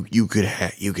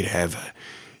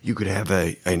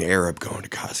an Arab going to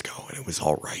Costco, and it was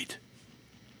all right.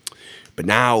 But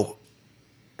now,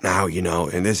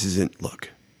 and this isn't, look,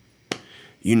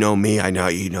 you know me, I know,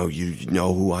 you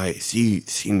know who I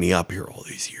seen me up here all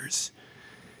these years.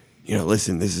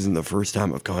 Listen, this isn't the first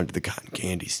time I've gone to the cotton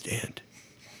candy stand.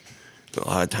 A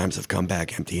lot of times I've come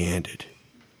back empty-handed.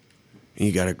 And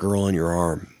you got a girl on your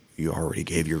arm you already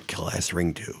gave your class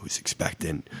ring to, who's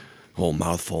expecting a whole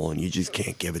mouthful, and you just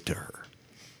can't give it to her.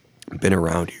 Been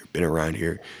around here,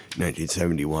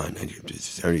 1971,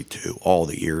 1972, all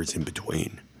the years in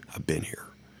between, I've been here.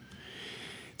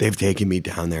 They've taken me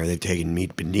down there. They've taken me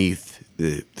beneath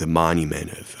the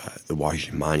monument of the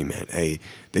Washington Monument.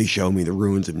 They show me the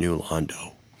ruins of New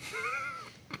Londo.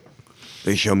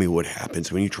 They show me what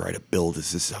happens when you try to build a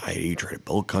society, you try to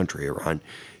build a country around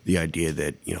the idea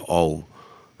that,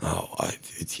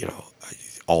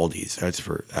 Aldi's, that's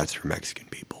for Mexican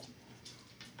people.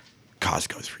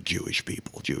 Costco's for Jewish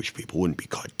people. Jewish people wouldn't be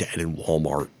caught dead in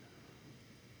Walmart.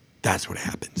 That's what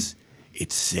happens.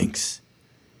 It sinks.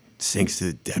 It sinks to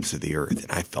the depths of the earth,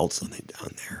 and I felt something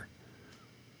down there.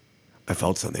 I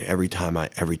felt something every time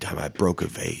I broke a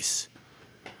vase.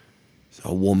 So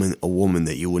a woman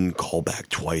that you wouldn't call back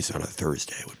twice on a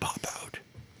Thursday would pop out.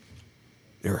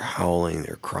 They were howling, they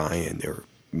were crying, they were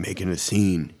making a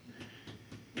scene,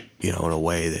 in a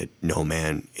way that no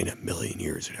man in a million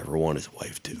years would ever want his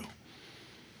wife to.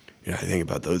 I think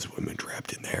about those women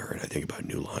trapped in there, and I think about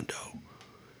New Londo.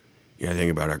 I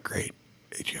think about our great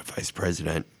HF Vice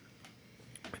President,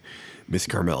 Miss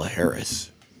Carmela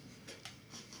Harris.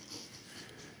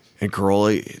 And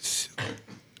Caroli, it's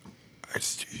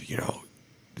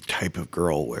the type of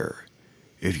girl where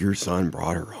if your son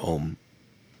brought her home,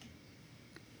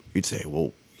 you'd say,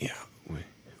 well,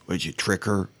 would you trick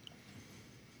her?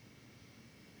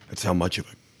 That's how much of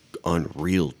an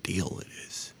unreal deal it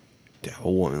is to have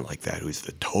a woman like that who's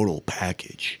the total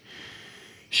package.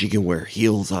 She can wear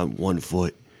heels on one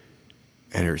foot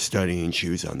and her studying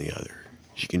shoes on the other.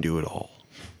 She can do it all.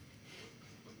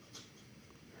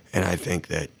 And I think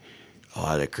that a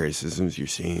lot of the criticisms you're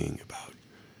seeing about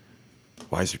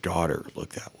why does her daughter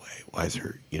look that way? Why is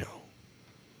her,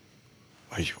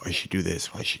 why she do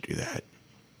this? Why she do that?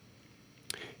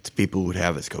 It's people who would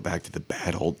have us go back to the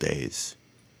bad old days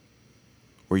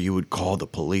where you would call the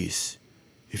police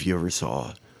if you ever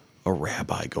saw a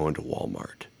rabbi going to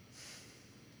Walmart.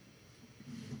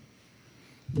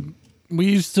 We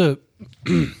used to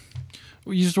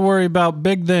worry about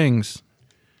big things,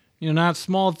 not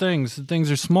small things. The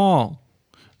things are small.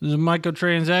 The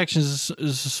microtransactions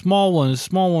is a small one. It's a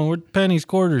small one. We're pennies,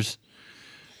 quarters.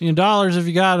 Dollars if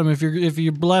you got them. If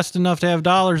you're blessed enough to have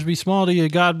dollars be small to you,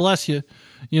 God bless you.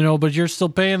 But you're still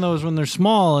paying those when they're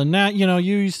small. And now,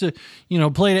 you used to,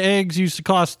 plate of eggs used to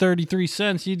cost 33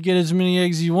 cents. You'd get as many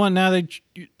eggs as you want. Now they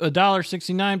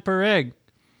 $1.69 per egg.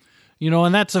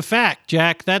 And that's a fact,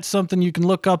 Jack. That's something you can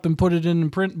look up and put it in the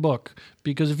print book.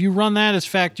 Because if you run that as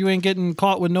fact, you ain't getting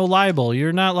caught with no libel.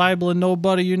 You're not libeling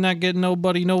nobody. You're not getting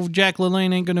nobody. No, Jack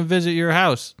LaLanne ain't going to visit your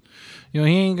house. He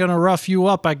ain't going to rough you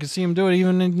up. I can see him do it.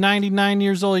 Even at 99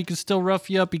 years old, he can still rough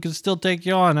you up. He can still take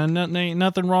you on. And ain't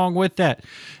nothing wrong with that.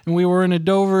 And we were in a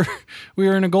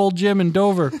Gold Gym in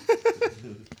Dover.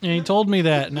 And he told me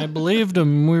that. And I believed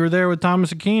him. We were there with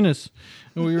Thomas Aquinas.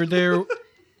 And we were there...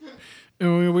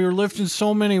 And we were lifting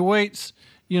so many weights,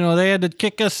 they had to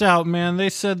kick us out, man. They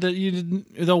said that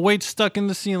the weights stuck in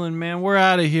the ceiling, man. We're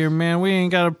out of here, man. We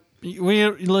ain't got to.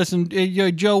 Listen,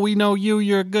 Joe, we know you.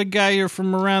 You're a good guy. You're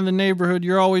from around the neighborhood.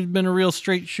 You're always been a real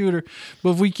straight shooter.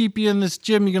 But if we keep you in this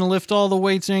gym, you're going to lift all the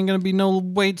weights. There ain't going to be no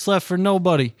weights left for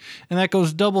nobody. And that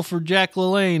goes double for Jack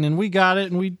LaLanne. And we got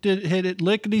it, and we hit it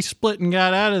lickety-split and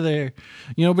got out of there.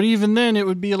 But even then, it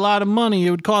would be a lot of money. It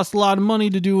would cost a lot of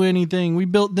money to do anything. We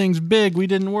built things big. We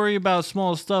didn't worry about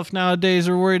small stuff. Nowadays,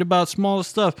 we're worried about small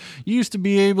stuff. You used to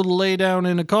be able to lay down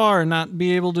in a car and not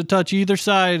be able to touch either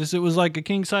side. It was like a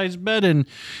king-size bed, and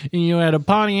you had a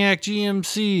Pontiac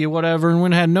GMC or whatever, and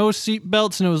when it had no seat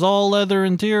belts and it was all leather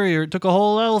interior. It took a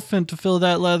whole elephant to fill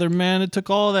that leather, man. It took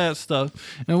all that stuff.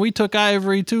 And we took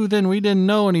ivory too. Then we didn't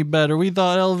know any better. We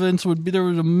thought elephants there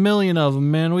was a million of them,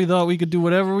 man. We thought we could do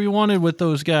whatever we wanted with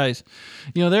those guys.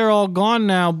 They're all gone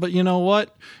now, but you know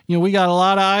what? We got a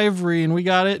lot of ivory, and we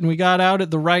got it, and we got out at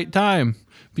the right time.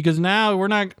 Because now we're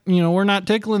not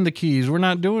tickling the keys. We're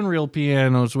not doing real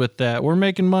pianos with that. We're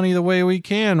making money the way we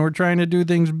can. We're trying to do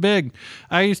things big.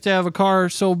 I used to have a car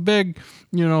so big,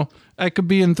 I could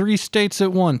be in 3 states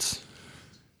at once.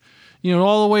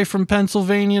 All the way from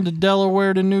Pennsylvania to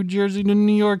Delaware to New Jersey to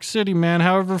New York City, man.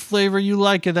 However flavor you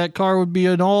like it, that car would be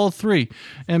in all 3.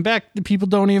 And the people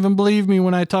don't even believe me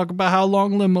when I talk about how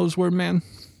long limos were, man.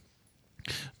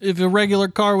 If a regular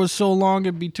car was so long,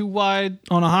 it'd be too wide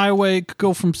on a highway. It could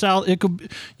go from south.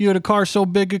 You had a car so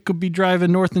big it could be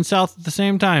driving north and south at the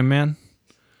same time, man.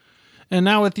 And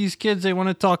now with these kids, they want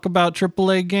to talk about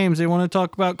AAA games. They want to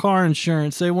talk about car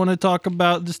insurance. They want to talk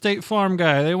about the State Farm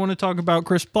guy. They want to talk about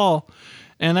Chris Paul.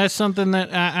 And that's something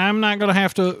that I'm not going to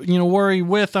have to, worry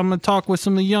with. I'm going to talk with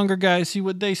some of the younger guys, see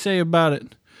what they say about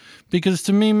it. Because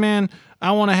to me, man,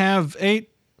 I want to have 8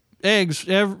 eggs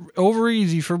over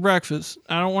easy for breakfast.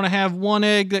 I don't want to have one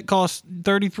egg that costs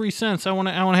 33 cents. I want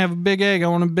to have a big egg. I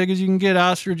want as big as you can get: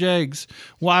 ostrich eggs,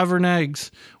 wyvern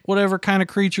eggs, whatever kind of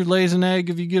creature lays an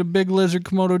egg. If you get a big lizard,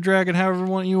 Komodo dragon,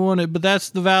 however you want it. But that's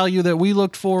the value that we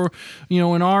looked for,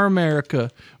 in our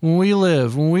America when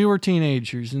we were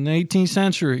teenagers in the 18th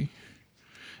century.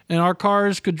 And our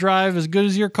cars could drive as good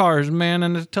as your cars, man.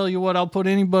 And I tell you what, I'll put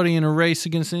anybody in a race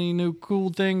against any new cool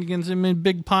thing, against any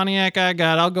big Pontiac I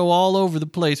got. I'll go all over the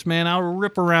place, man. I'll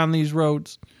rip around these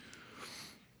roads.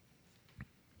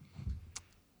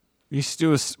 We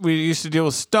used to deal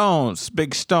with stones,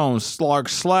 big stones, large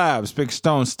slabs, big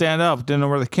stones. Stand up, didn't know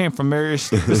where they came from.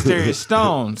 Mysterious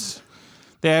stones.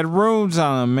 They had runes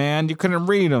on them, man. You couldn't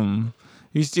read them.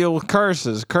 You used to deal with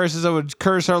curses that would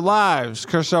curse our lives,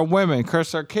 curse our women,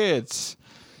 curse our kids.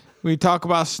 We talk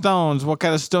about stones, what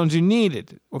kind of stones you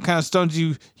needed, what kind of stones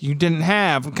you didn't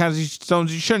have, what kind of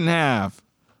stones you shouldn't have.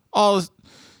 All this,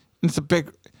 it's a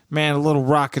big, man, a little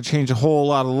rock could change a whole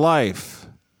lot of life.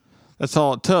 That's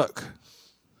all it took.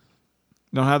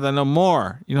 You don't have that no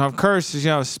more. You don't have curses,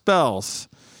 you don't have spells.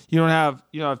 You don't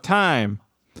have time.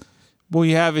 What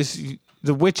you have is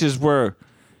the witches were,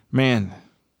 man,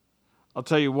 I'll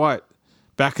tell you what,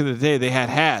 back in the day they had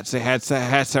hats. They had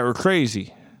hats that were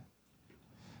crazy.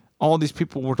 All these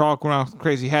people were talking around with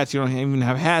crazy hats. You don't even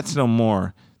have hats no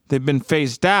more. They've been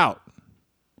phased out.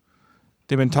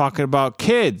 They've been talking about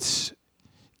kids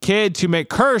who make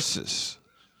curses.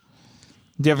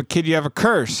 You have a kid, you have a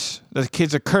curse. The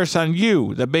kid's a curse on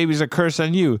you. The baby's a curse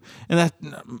on you. And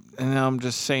I'm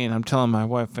just saying, I'm telling my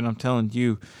wife and I'm telling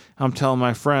you, I'm telling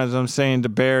my friends, I'm saying to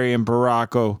Barry and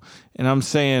Baracco, and I'm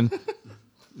saying,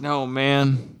 no,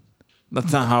 man,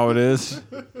 that's not how it is.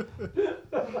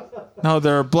 No,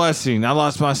 they're a blessing. I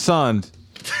lost my son.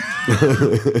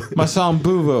 My son,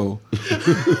 Buvo.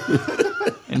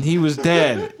 And he was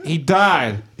dead. He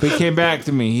died, but he came back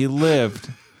to me. He lived.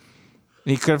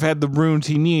 He could have had the runes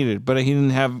he needed, but he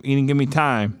didn't give me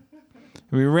time.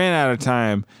 And we ran out of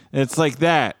time. And it's like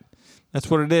that. That's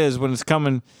what it is when it's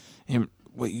coming. And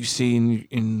what you see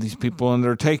in these people, and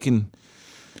they're taking.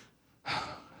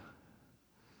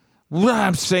 What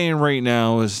I'm saying right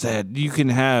now is that you can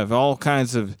have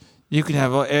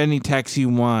any tax you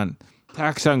want.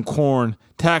 Tax on corn,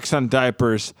 tax on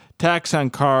diapers, tax on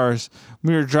cars.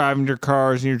 When you're driving your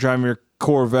cars and you're driving your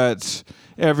Corvettes,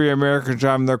 every American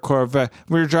driving their Corvette.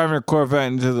 When you're driving your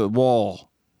Corvette into the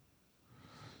wall.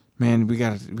 Man, we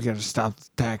gotta stop the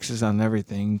taxes on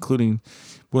everything, including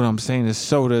what I'm saying is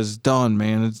soda is done,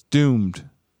 man. It's doomed.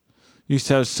 You used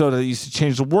to have soda that used to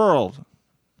change the world.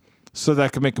 So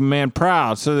that could make a man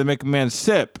proud. So that make a man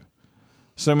sip.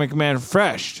 So that make a man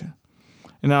refreshed.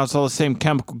 And now it's all the same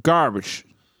chemical garbage.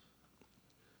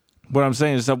 What I'm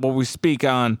saying is that what we speak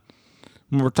on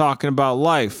when we're talking about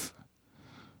life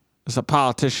is that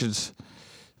politicians,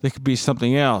 they could be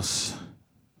something else.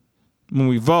 When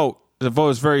we vote, the vote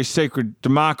is very sacred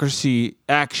democracy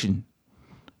action.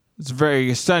 It's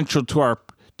very essential to our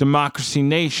democracy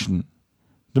nation,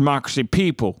 democracy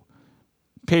people.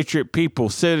 Patriot people,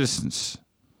 citizens.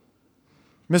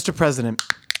 Mr. President,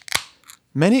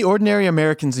 many ordinary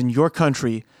Americans in your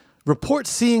country report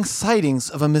seeing sightings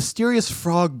of a mysterious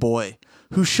frog boy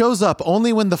who shows up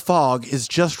only when the fog is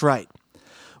just right.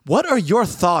 What are your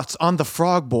thoughts on the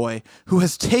frog boy who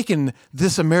has taken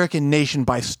this American nation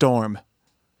by storm?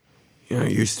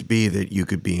 It used to be that you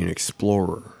could be an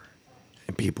explorer,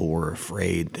 and people were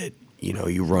afraid that,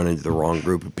 you run into the wrong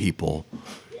group of people,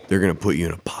 they're going to put you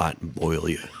in a pot and boil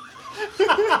you.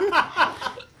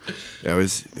 That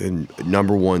was the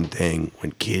number one thing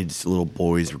when little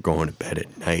boys were going to bed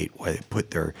at night, why they put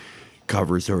their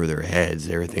covers over their heads.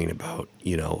 They were thinking about,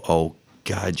 oh,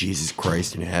 God, Jesus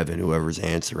Christ in heaven, whoever's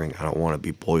answering, I don't want to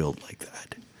be boiled like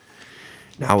that.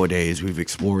 Nowadays, we've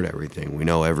explored everything. We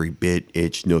know every bit,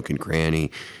 itch, nook, and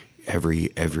cranny, every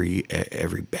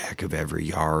back of every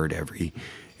yard,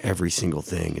 every single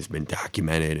thing has been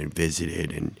documented and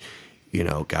visited, and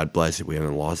God bless it, we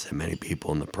haven't lost that many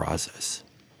people in the process.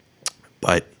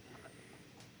 But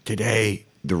today,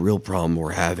 the real problem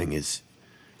we're having is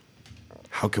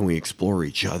how can we explore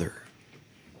each other?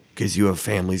 Because you have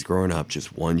families growing up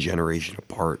just one generation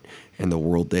apart, and the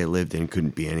world they lived in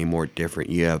couldn't be any more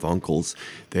different. You have uncles,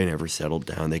 they never settled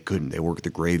down. They couldn't. They worked the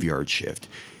graveyard shift.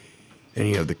 And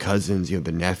you have the cousins, you have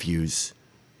the nephews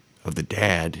of the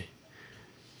dad.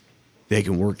 They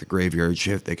can work the graveyard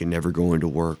shift. They can never go into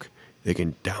work. They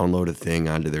can download a thing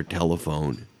onto their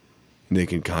telephone, and they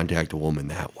can contact a woman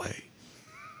that way.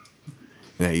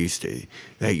 And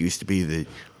that used to be the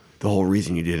whole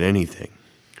reason you did anything.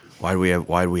 Why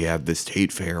do we have the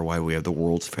state fair? Why do we have the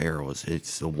World's Fair?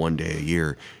 It's the one day a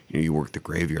year. You work the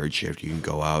graveyard shift. You can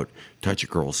go out, touch a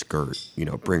girl's skirt,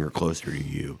 bring her closer to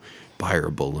you, buy her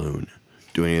a balloon,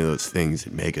 do any of those things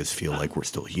that make us feel like we're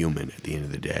still human at the end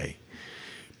of the day.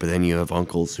 But then you have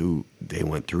uncles who, they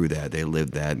went through that, they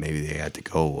lived that, maybe they had to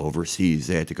go overseas,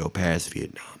 they had to go past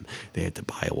Vietnam, they had to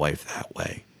buy a wife that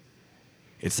way.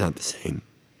 It's not the same.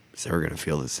 It's never going to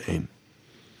feel the same.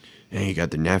 And you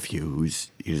got the nephew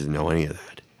he doesn't know any of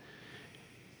that.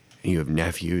 And you have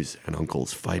nephews and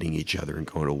uncles fighting each other and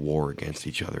going to war against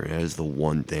each other. And that is the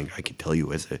one thing I can tell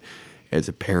you as a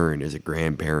parent, as a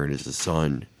grandparent, as a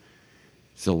son,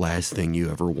 It's the last thing you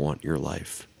ever want in your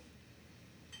life.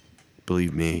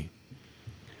 Believe me.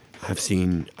 I've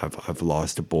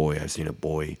lost a boy. I've seen a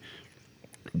boy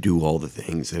do all the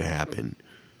things that happen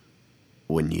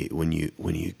when you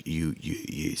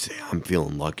say, I'm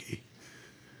feeling lucky.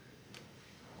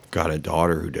 Got a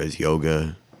daughter who does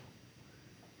yoga.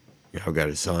 I've got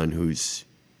a son who's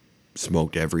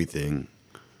smoked everything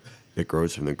that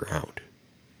grows from the ground.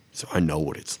 So I know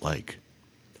what it's like.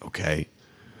 Okay?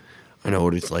 I know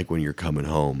what it's like when you're coming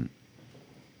home.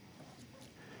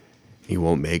 You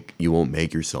won't make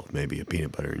yourself maybe a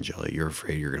peanut butter and jelly. You're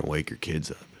afraid you're gonna wake your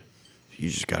kids up. You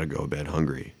just gotta go to bed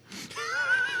hungry.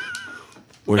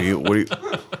 What are you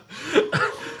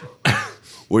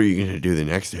gonna do the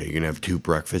next day? You're gonna have 2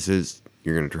 breakfasts.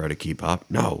 You're gonna try to keep up?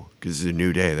 No, because it's a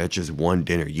new day. That's just one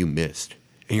dinner you missed,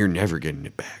 and you're never getting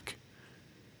it back.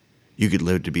 You could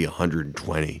live to be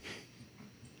 120.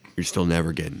 You're still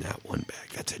never getting that one back.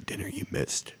 That's a dinner you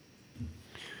missed.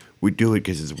 We do it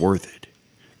because it's worth it.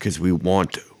 Because we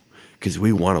want to. Because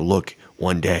we want to look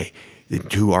one day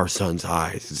into our son's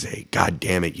eyes and say, God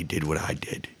damn it, you did what I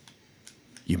did.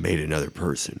 You made another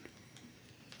person.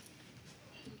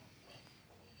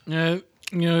 It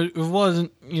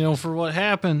wasn't, for what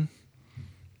happened,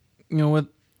 with,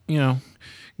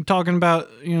 talking about,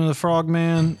 the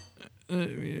frogman,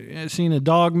 seeing a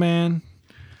dog man,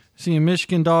 seeing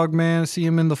Michigan dog man, see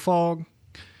him in the fog.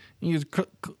 He was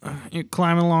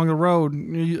climbing along the road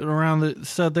around the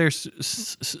set there,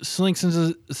 slinks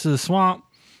into the swamp.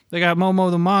 They got Momo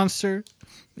the monster.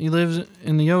 He lives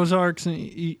in the Ozarks, and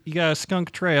he got a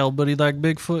skunk trail, but he like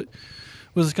Bigfoot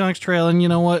with a skunk trail. And you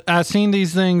know what? I've seen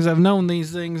these things. I've known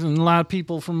these things, and a lot of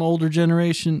people from older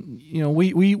generation,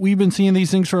 we've been seeing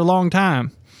these things for a long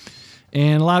time.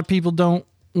 And a lot of people don't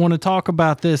want to talk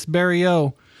about this. Barry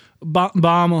O,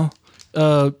 Obama,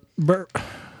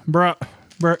 Barack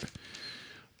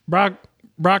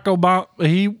Obama,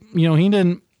 he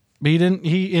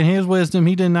in his wisdom,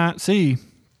 he did not see,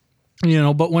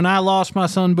 but when I lost my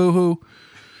son Boohoo,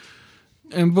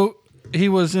 and he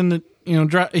was in the,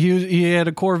 he had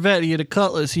a Corvette, he had a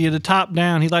Cutlass, he had a top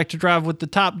down. He liked to drive with the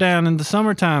top down in the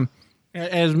summertime,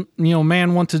 as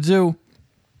man wants to do,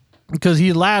 because he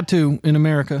allowed to in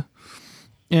America.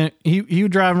 And he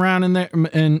would drive around in there,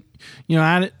 and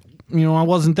I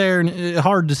wasn't there, and it's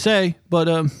hard to say, but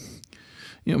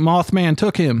Mothman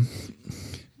took him.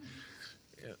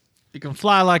 It can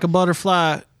fly like a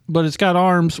butterfly, but it's got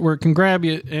arms where it can grab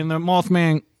you. And the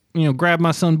Mothman, grabbed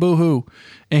my son Boohoo,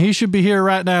 and he should be here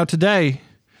right now today.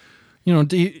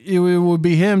 It would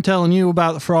be him telling you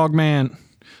about the Frogman,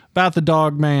 about the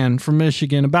Dog Man from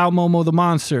Michigan, about Momo the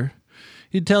monster.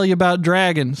 He'd tell you about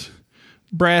dragons,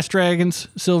 brass dragons,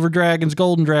 silver dragons,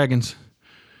 golden dragons,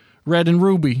 red and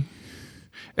ruby.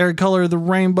 Every color of the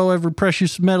rainbow, every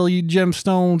precious metal,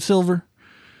 gemstone, silver,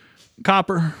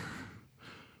 copper,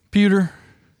 pewter,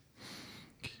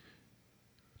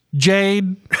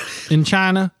 jade in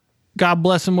China. God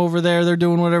bless them over there. They're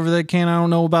doing whatever they can. I don't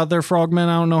know about their frogmen.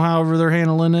 I don't know however they're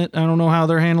handling it. I don't know how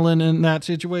they're handling it in that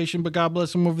situation, but God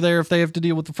bless them over there if they have to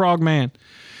deal with the frogman.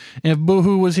 And if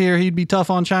Boohoo was here, he'd be tough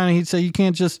on China. He'd say, you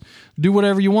can't just do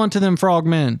whatever you want to them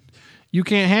frogmen. You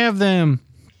can't have them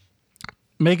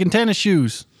making tennis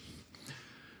shoes.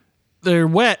 They're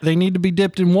wet. They need to be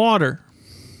dipped in water.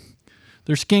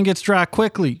 Their skin gets dry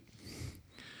quickly.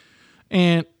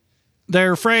 And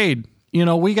they're afraid.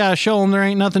 We got to show them there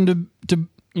ain't nothing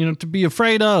to be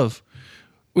afraid of.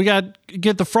 We got to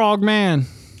get the Frogman.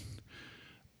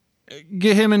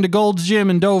 Get him into Gold's Gym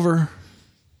in Dover.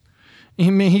 He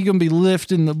going to be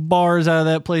lifting the bars out of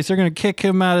that place. They're going to kick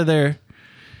him out of there.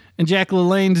 And Jack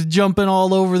LaLanne's jumping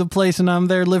all over the place, and I'm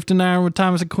there lifting iron with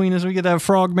Thomas Aquinas. We get that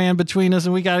Frogman between us,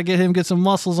 and we got to get some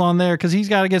muscles on there because he's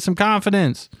got to get some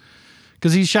confidence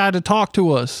because he's shy to talk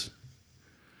to us.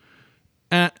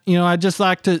 And, I'd just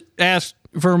like to ask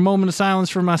for a moment of silence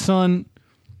for my son,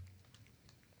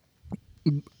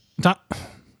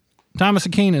 Thomas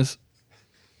Aquinas.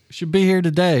 Should be here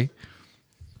today.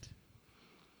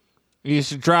 He used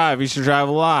to drive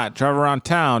a lot, drive around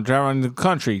town, drive around the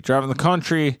country,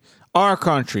 our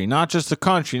country, not just the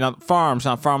country, not the farms,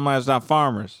 not farmlands, not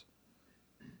farmers.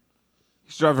 He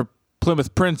used to drive a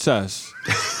Plymouth Princess.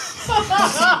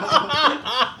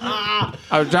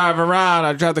 I would drive around,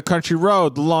 I'd drive the country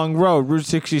road, the long road, Route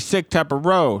 66 type of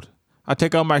road. I'd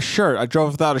take off my shirt, I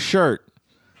drove without a shirt.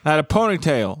 I had a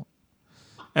ponytail.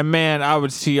 And man, I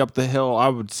would see up the hill. I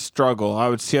would struggle. I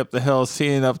would see up the hill.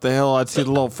 Seeing up the hill, I'd see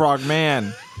the little frog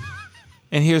man.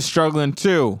 And he was struggling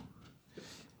too.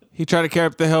 He tried to carry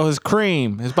up the hill his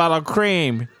bottle of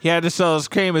cream. He had to sell his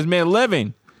cream. He made a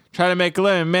living trying to make a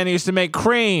living. Man used to make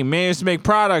cream. Man used to make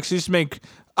products. He used to make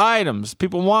items.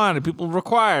 People wanted. People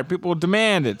required. People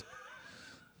demanded.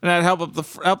 And I'd help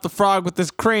the frog with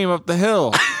this cream up the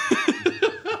hill.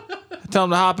 I tell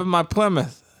him to hop in my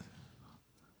Plymouth.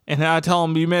 And I tell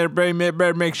him, you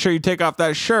better make sure you take off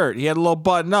that shirt. He had a little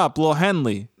button up, a little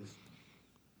Henley.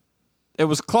 It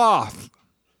was cloth.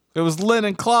 It was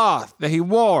linen cloth that he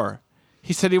wore.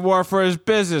 He said he wore it for his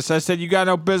business. I said, you got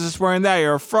no business wearing that.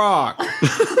 You're a frog.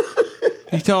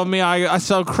 He told me I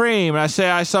sell cream. And I say,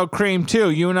 I sell cream too.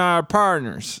 You and I are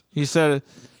partners. He said,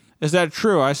 is that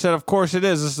true? I said, of course it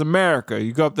is. This is America.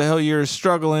 You go up the hill, you're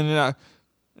struggling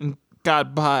and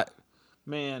got bought.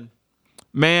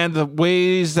 Man, the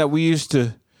ways that we used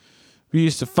to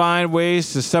find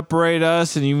ways to separate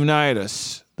us and unite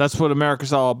us. That's what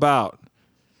America's all about.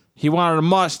 He wanted a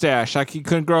mustache. He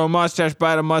couldn't grow a mustache, but I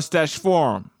had a mustache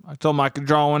for him. I told him I could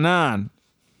draw one on.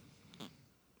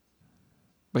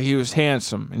 But he was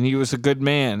handsome, and he was a good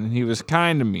man, and he was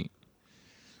kind to me.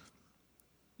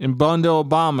 In Bundle,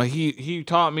 Obama, he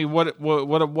taught me what it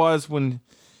was when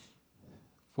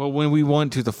we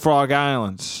went to the Frog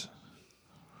Islands.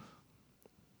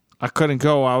 I couldn't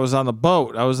go. I was on the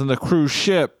boat. I was in the cruise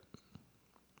ship.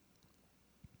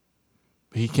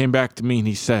 He came back to me and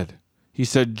he said,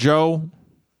 Joe,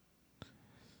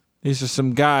 these are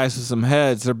some guys with some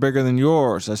heads. They're bigger than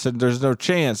yours. I said, there's no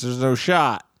chance. There's no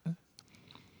shot.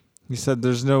 He said,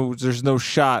 there's no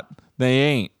shot. They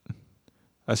ain't.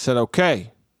 I said,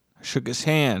 okay. I shook his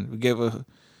hand. We gave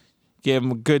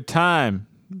him a good time.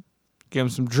 Gave him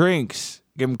some drinks.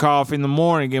 Gave him coffee in the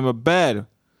morning. Gave him a bed.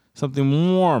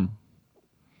 Something warm.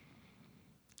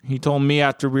 He told me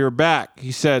after we were back,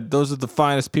 he said, those are the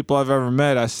finest people I've ever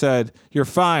met. I said, you're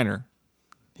finer.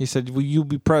 He said, will you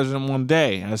be president one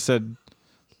day? I said,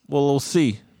 well, we'll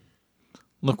see.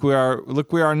 Look, we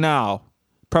are now.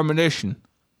 Premonition.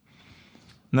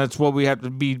 And that's what we have to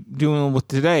be doing with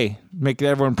today. Making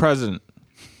everyone president.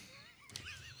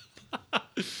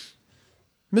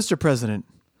 Mr. President,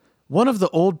 one of the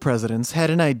old presidents had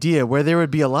an idea where there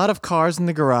would be a lot of cars in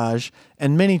the garage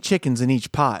and many chickens in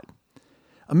each pot.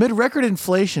 Amid record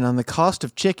inflation on the cost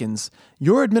of chickens,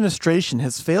 your administration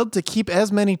has failed to keep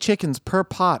as many chickens per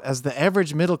pot as the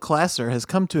average middle classer has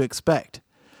come to expect.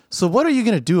 So what are you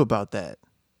going to do about that?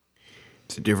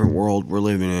 It's a different world we're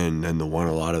living in than the one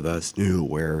a lot of us knew,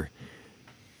 where,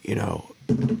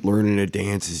 learning to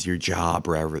dance is your job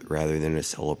rather than a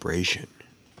celebration.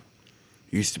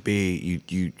 Used to be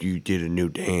you did a new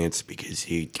dance because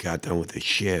you got done with a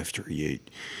shift, or you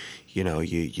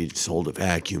sold a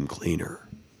vacuum cleaner.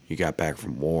 You got back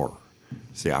from war.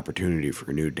 It's the opportunity for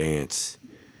a new dance.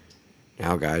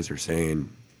 Now guys are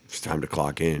saying it's time to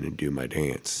clock in and do my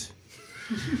dance.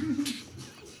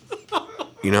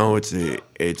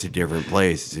 It's a different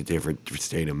place. It's a different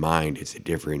state of mind. It's a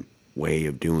different way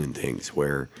of doing things,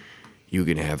 where you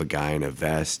can have a guy in a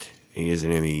vest and he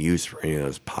doesn't have any use for any of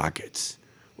those pockets.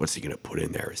 What's he going to put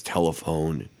in there? His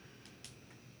telephone,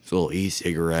 his little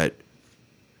e-cigarette.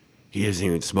 He doesn't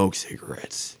even smoke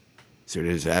cigarettes. So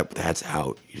that's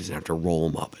out. He doesn't have to roll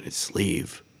them up in his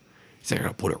sleeve. He's not going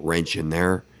to put a wrench in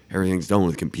there. Everything's done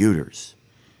with computers.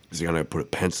 He's going to put a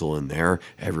pencil in there.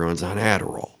 Everyone's on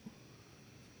Adderall.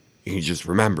 You can just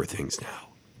remember things now.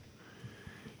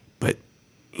 But,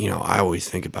 I always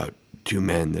think about two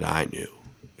men that I knew,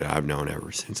 that I've known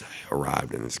ever since I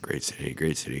arrived in this great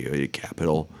city,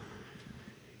 capital.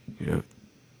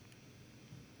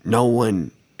 No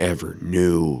one ever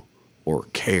knew or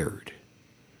cared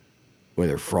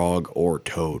whether Frog or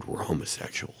Toad were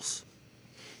homosexuals.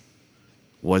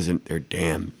 Wasn't their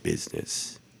damn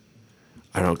business.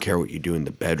 I don't care what you do in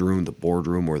the bedroom, the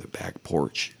boardroom, or the back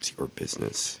porch. It's your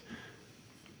business.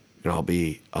 And I'll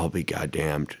be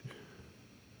goddamned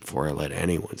before I let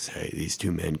anyone say these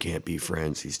two men can't be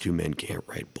friends. These two men can't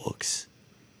write books.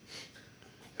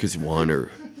 Because one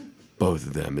or both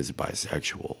of them is a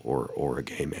bisexual or a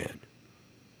gay man.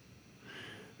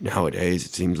 Nowadays,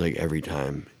 it seems like every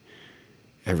time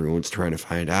everyone's trying to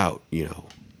find out,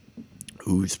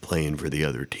 who's playing for the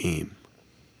other team.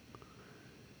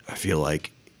 I feel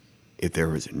like if there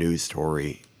was a news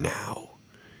story now,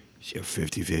 a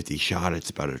 50-50 shot,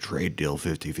 it's about a trade deal,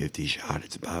 50-50 shot,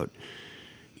 it's about,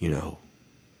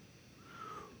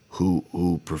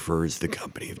 who prefers the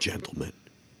company of gentlemen.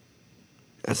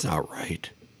 That's not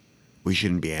right. We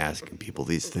shouldn't be asking people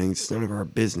these things. It's none of our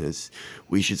business.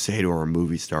 We should say to our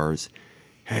movie stars,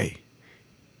 hey,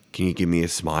 can you give me a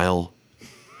smile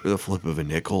for the flip of a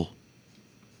nickel?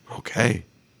 Okay.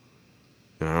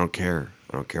 And I don't care.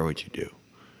 I don't care what you do.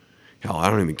 Hell, I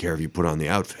don't even care if you put on the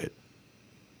outfit.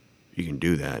 You can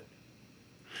do that.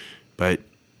 But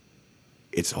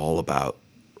it's all about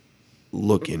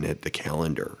looking at the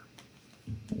calendar,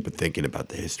 but thinking about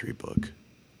the history book.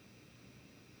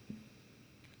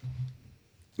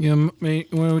 When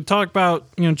we talk about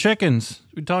chickens,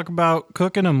 we talk about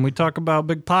cooking them. We talk about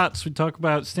big pots. We talk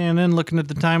about standing in, looking at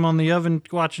the time on the oven,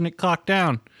 watching it clock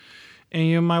down.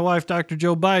 And my wife, Dr.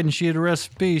 Joe Biden, she had a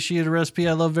recipe. She had a recipe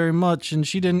I love very much, and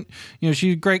she didn't.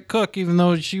 She's a great cook, even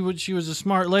though she was a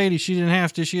smart lady. She didn't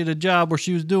have to. She had a job where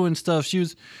she was doing stuff. She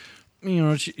was,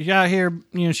 she out here.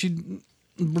 She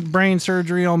brain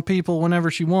surgery on people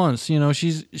whenever she wants.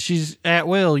 She's at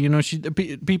will.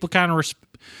 People kind of.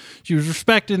 She was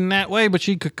respected in that way, but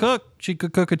she could cook. She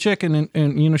could cook a chicken,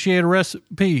 and she had a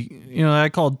recipe, I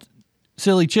called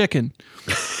silly chicken.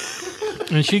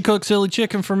 And she cooked silly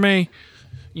chicken for me,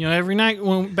 every night.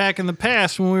 Back in the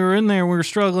past, when we were in there, we were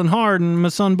struggling hard, and my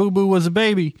son Boo Boo was a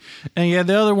baby, and you had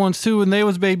the other ones too, and they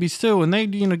was babies too, and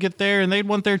they'd get there, and they'd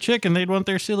want their chicken, they'd want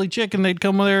their silly chicken, they'd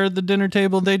come there at the dinner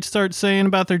table, they'd start saying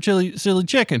about their silly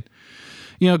chicken.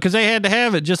 Because they had to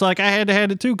have it, just like I had to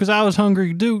have it too, because I was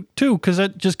hungry too, because I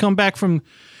just come back from,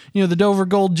 the Dover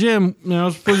Gold Gym. I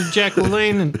was with Jack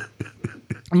LaLanne and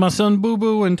my son Boo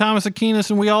Boo and Thomas Aquinas,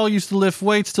 and we all used to lift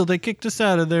weights till they kicked us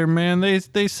out of there, man.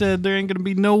 They said there ain't going to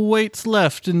be no weights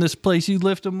left in this place. You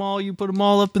lift them all, you put them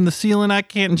all up in the ceiling. I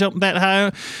can't jump that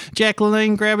high. Jack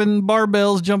LaLanne grabbing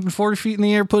barbells, jumping 40 feet in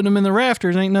the air, putting them in the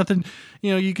rafters. Ain't nothing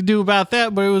you could do about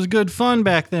that, but it was good fun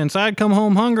back then. So I'd come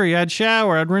home hungry. I'd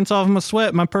shower. I'd rinse off my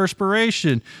sweat, my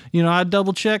perspiration. I'd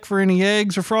double check for any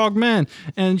eggs or frog men.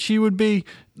 And she would be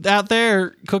out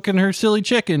there cooking her silly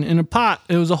chicken in a pot.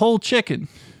 It was a whole chicken.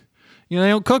 They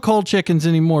don't cook whole chickens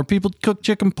anymore. People cook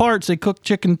chicken parts. They cook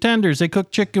chicken tenders. They cook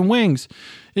chicken wings.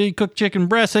 They cook chicken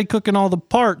breasts. They cooking all the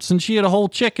parts. And she had a whole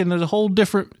chicken. There's a whole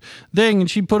different thing. And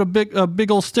she put a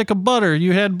big old stick of butter.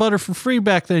 You had butter for free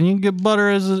back then. You can get butter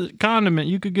as a condiment.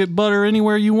 You could get butter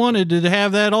anywhere you wanted to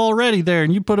have that already there.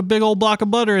 And you put a big old block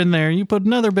of butter in there. And you put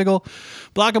another big old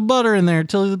block of butter in there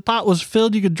until the pot was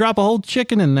filled. You could drop a whole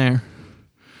chicken in there.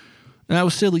 And that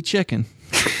was silly chicken.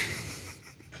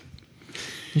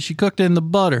 And she cooked it in the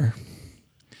butter.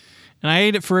 And I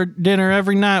ate it for dinner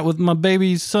every night with my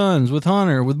baby's sons, with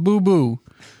Hunter, with Boo Boo,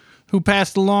 who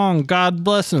passed along, God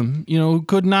bless him, who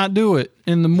could not do it.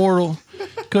 And the mortal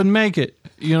couldn't make it,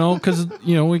 because,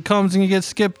 he comes and he gets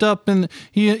skipped up, and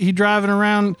he driving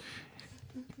around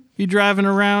in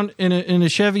a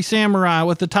Chevy Samurai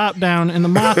with the top down, and the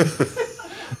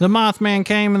Mothman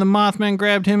came, and the Mothman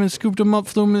grabbed him and scooped him up,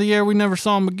 flew him in the air. We never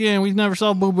saw him again. We never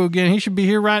saw Boo Boo again. He should be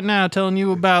here right now telling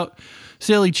you about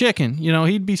silly chicken.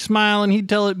 He'd be smiling. He'd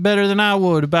tell it better than I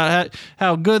would about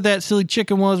how good that silly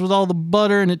chicken was with all the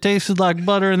butter, and it tasted like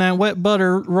butter, and that wet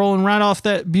butter rolling right off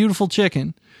that beautiful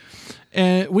chicken.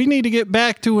 And we need to get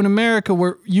back to an America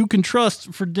where you can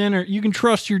trust for dinner. You can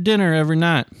trust your dinner every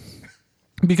night.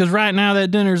 Because right now that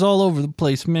dinner's all over the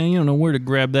place, man. You don't know where to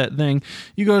grab that thing.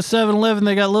 You go to 7-Eleven,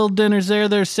 they got little dinners there.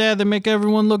 They're sad. They make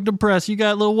everyone look depressed. You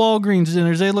got little Walgreens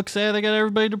dinners. They look sad. They got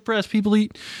everybody depressed. People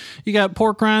eat. You got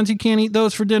pork rinds. You can't eat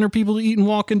those for dinner. People eating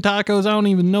walking tacos. I don't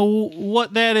even know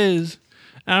what that is.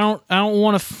 I don't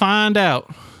want to find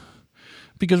out.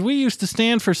 Because we used to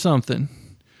stand for something.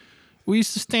 We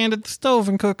used to stand at the stove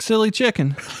and cook silly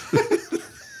chicken.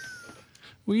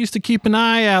 We used to keep an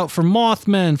eye out for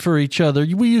Mothmen for each other.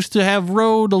 We used to have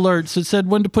road alerts that said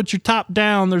when to put your top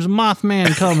down. There's a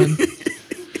Mothman coming.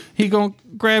 He gonna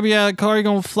grab you out of the car. He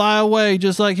gonna fly away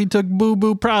just like he took Boo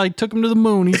Boo. Probably took him to the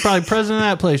moon. He's probably president of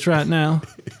that place right now.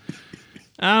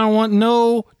 I don't want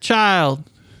no child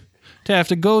to have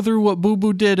to go through what Boo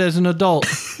Boo did as an adult,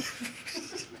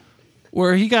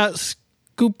 where he got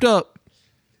scooped up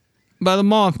by the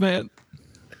Mothman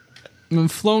and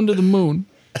flown to the moon.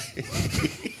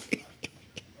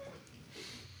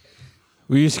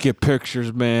 We used to get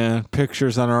pictures, man.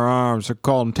 Pictures on our arms. They're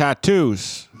called them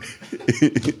tattoos.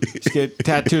 Used to get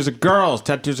tattoos of girls,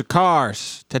 tattoos of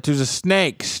cars, tattoos of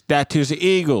snakes, tattoos of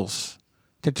eagles,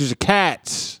 tattoos of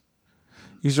cats.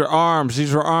 These are arms.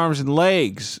 These were arms and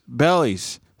legs,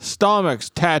 bellies, stomachs,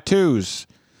 tattoos.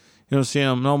 You don't see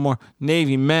them no more.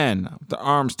 Navy men with their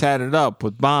arms tatted up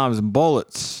with bombs and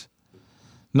bullets.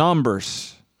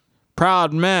 Numbers.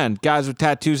 Proud men, guys with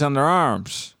tattoos on their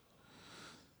arms.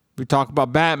 We talk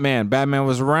about Batman. Batman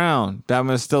was around.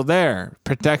 Batman was still there,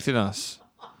 protecting us.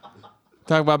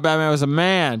 Talk about Batman was a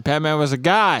man. Batman was a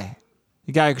guy.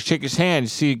 The guy could shake his hand. You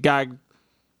see a guy.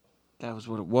 That was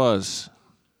what it was.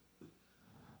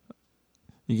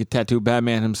 You could tattoo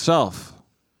Batman himself.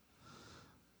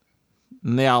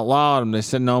 And they outlawed him. They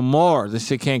said no more. They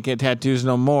said can't get tattoos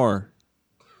no more.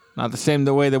 Not the same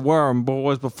the way they were and what it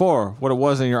was before. What it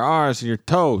was in your arms and your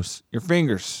toes, your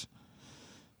fingers.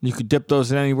 You could dip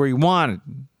those in anywhere you wanted.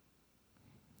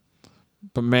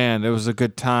 But man, it was a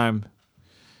good time.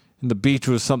 And the beach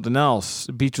was something else.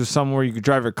 The beach was somewhere you could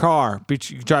drive your car.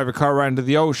 Beach, you could drive your car right into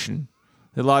the ocean.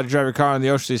 They allowed you to drive your car in the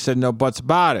ocean. They said no buts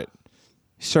about it.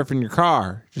 You surf in your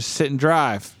car. Just sit and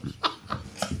drive.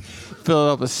 Fill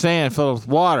it up with sand. Fill it up with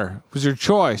water. It was your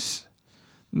choice.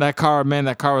 And that car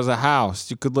was a house.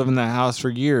 You could live in that house for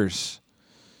years.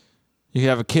 You could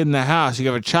have a kid in the house. You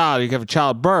could have a child. You could have a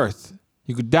childbirth.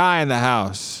 You could die in the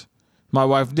house. My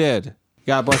wife did.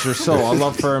 God bless her soul. I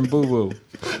love her and boo-boo.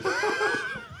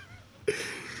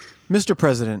 Mr.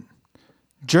 President,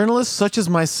 journalists such as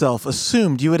myself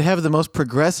assumed you would have the most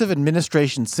progressive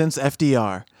administration since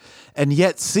FDR, and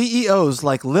yet CEOs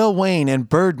like Lil Wayne and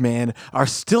Birdman are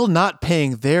still not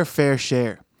paying their fair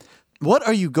share. What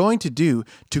are you going to do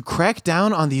to crack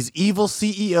down on these evil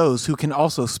CEOs who can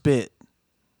also spit?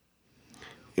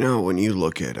 You know, when you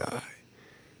look at,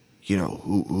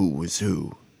 who was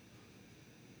who,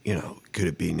 could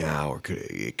it be now or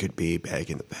it could be back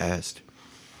in the past?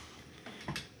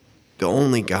 The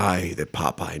only guy that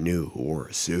Popeye knew who wore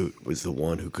a suit was the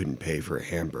one who couldn't pay for a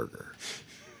hamburger.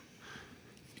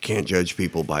 You can't judge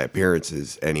people by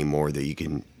appearances any more than you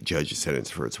can judge a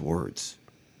sentence for its words.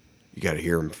 You got to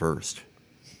hear them first,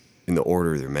 in the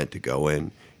order they're meant to go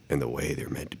in and the way they're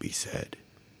meant to be said.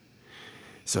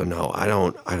 So no, I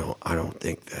don't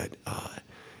think that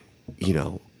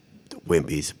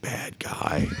Wimpy's a bad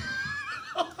guy.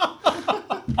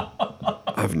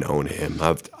 I've known him.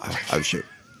 I've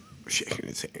shaking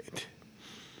his hand.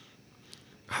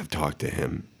 I've talked to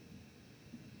him.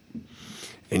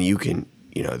 And you can,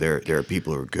 there are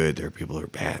people who are good, there are people who are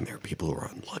bad, and there are people who are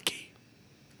unlucky.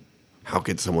 How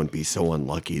could someone be so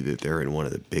unlucky that they're in one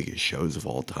of the biggest shows of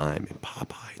all time in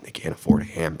Popeye and they can't afford a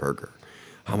hamburger?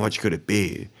 How much could it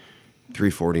be?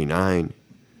 $3.49,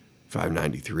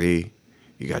 $5.93.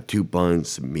 You got 2 buns,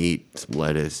 some meat, some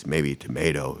lettuce, maybe a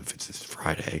tomato if it's this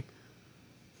Friday.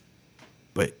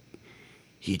 But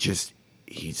he's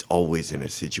always in a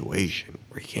situation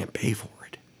where he can't pay for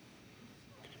it.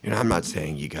 And I'm not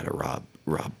saying you got to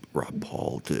rob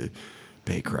Paul to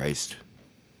pay Christ.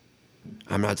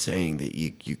 I'm not saying that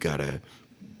you got to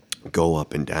go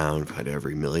up and down, find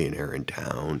every millionaire in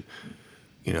town.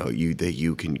 That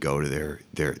you can go to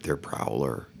their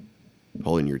prowler,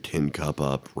 holding your tin cup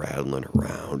up, rattling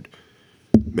around.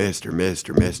 Mister,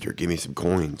 give me some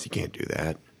coins. You can't do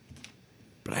that.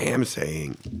 But I am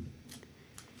saying,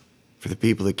 for the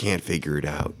people that can't figure it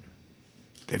out,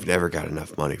 they've never got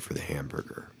enough money for the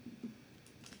hamburger.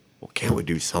 Well, can't we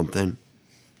do something?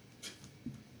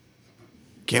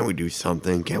 Can't we do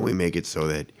something? Can't we make it so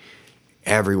that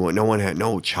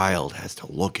no child has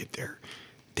to look at their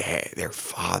dad, their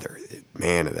father, the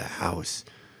man of the house,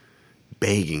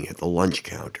 begging at the lunch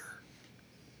counter?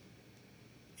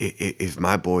 If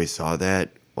my boy saw that,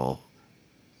 well,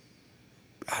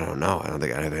 I don't know. I don't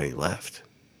think I'd have any left,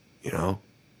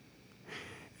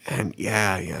 And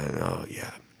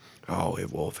Oh,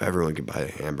 if everyone can buy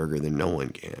a hamburger, then no one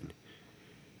can.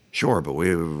 Sure, but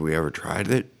we ever tried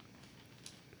it?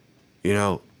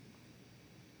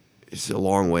 It's a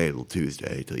long way till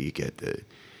Tuesday till you get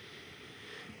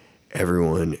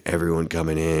everyone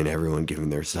coming in, everyone giving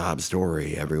their sob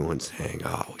story, everyone saying,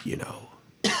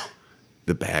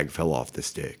 the bag fell off the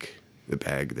stick. The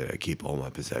bag that I keep all my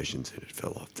possessions in, it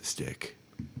fell off the stick.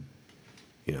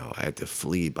 I had to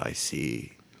flee by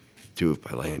sea, 2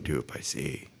 by land, 2 by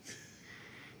sea.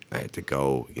 I had to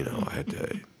go,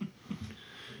 the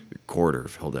quarter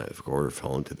fell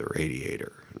into the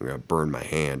radiator. I'm going to burn my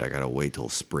hand. I got to wait till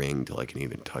spring till I can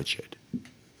even touch it.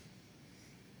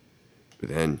 But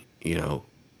then, you don't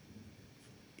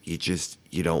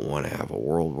want to have a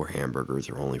world where hamburgers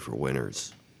are only for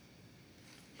winners.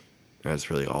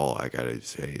 That's really all I got to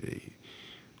say.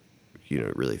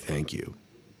 Really thank you.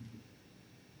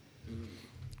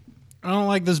 I don't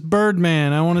like this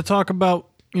Birdman. I want to talk about,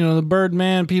 the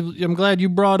Birdman people. I'm glad you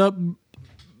brought up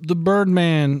the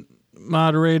Birdman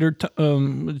moderator,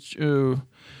 Thomas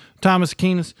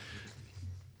Aquinas.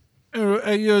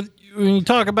 When you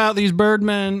talk about these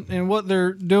Birdmen and what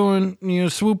they're doing,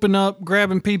 swooping up,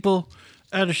 grabbing people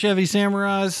out of Chevy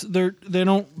Samurais, they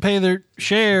don't pay their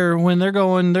share when they're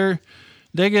going.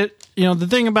 They get, the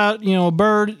thing about, a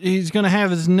bird, he's going to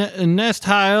have his nest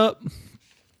high up,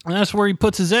 and that's where he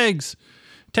puts his eggs.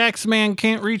 Tax man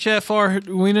can't reach that far.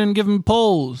 We didn't give him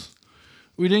poles.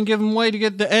 We didn't give him a way to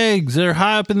get the eggs. They're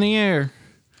high up in the air.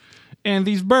 And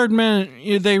these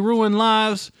Birdmen, they ruin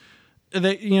lives.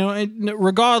 They,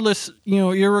 regardless of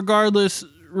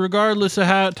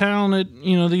how talented,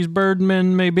 these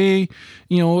Birdmen may be,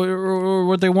 or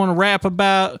what they want to rap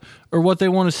about or what they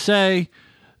want to say,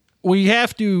 we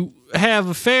have to have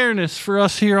a fairness for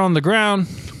us here on the ground,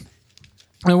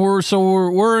 and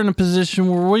we're in a position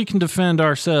where we can defend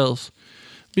ourselves,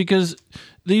 because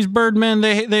these birdmen,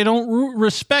 they don't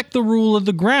respect the rule of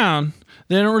the ground.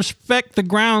 They don't respect the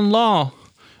ground law.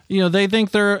 They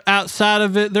think they're outside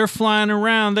of it. They're flying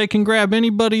around. They can grab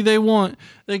anybody they want.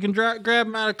 They can grab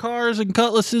them out of cars and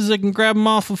cutlasses. They can grab them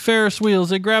off of Ferris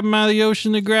wheels. They grab them out of the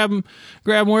ocean. They grab them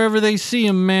wherever they see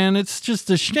them, man. It's just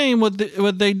a shame what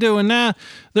they do. And now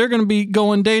they're going to be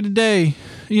going day to day,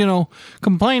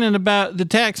 complaining about the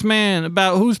tax man,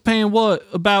 about who's paying what,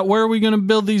 about where are we going to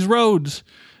build these roads.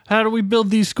 How do we build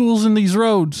these schools and these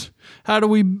roads? How do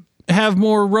we have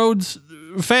more roads,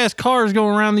 fast cars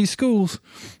going around these schools?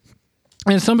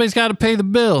 And somebody's got to pay the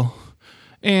bill.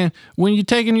 And when you're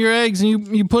taking your eggs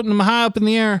and you putting them high up in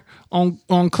the air on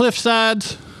cliff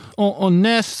sides, on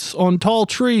nests, on tall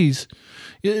trees,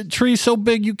 trees so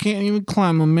big you can't even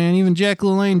climb them, man. Even Jack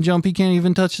LaLanne jump, he can't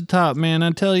even touch the top, man.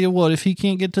 I tell you what, if he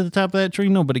can't get to the top of that tree,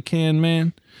 nobody can,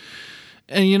 man.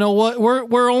 And you know what?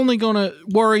 We're only going to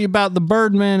worry about the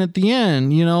birdman at the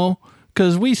end,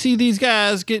 because we see these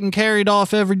guys getting carried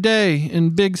off every day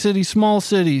in big cities, small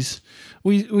cities.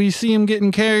 We see them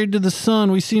getting carried to the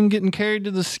sun. We see them getting carried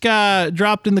to the sky,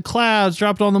 dropped in the clouds,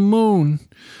 dropped on the moon.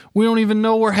 We don't even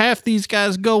know where half these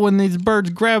guys go when these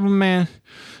birds grab them, man.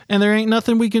 And there ain't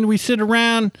nothing we sit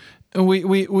around and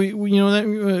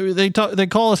they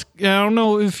call us. I don't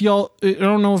know if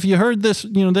you heard this.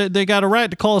 They got a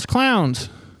right to call us clowns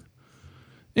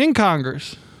in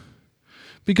Congress,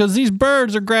 because these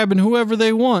birds are grabbing whoever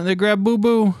they want. They grab Boo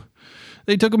Boo.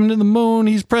 They took him to the moon.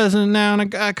 He's president now,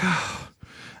 and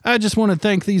I just want to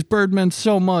thank these birdmen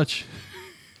so much,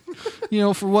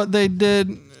 for what they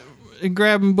did in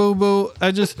grabbing Boo Boo.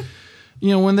 I just,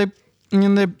 when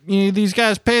these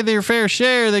guys pay their fair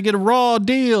share, they get a raw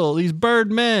deal. These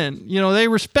birdmen, they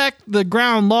respect the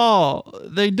ground law.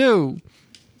 They do.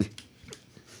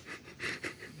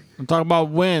 I'm talking about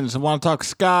winds. I want to talk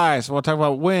skies. I want to talk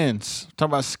about winds. Talk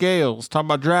about scales. Talk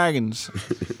about dragons.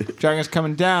 Dragons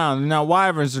coming down. Now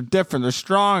wyverns are different. They're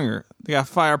stronger. They got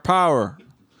firepower.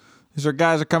 These are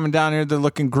guys that are coming down here. They're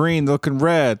looking green. They're looking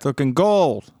red. They're looking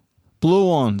gold. Blue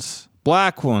ones.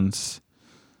 Black ones.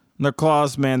 And their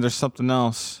claws, man, there's something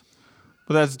else.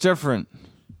 But that's different.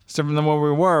 It's different than what we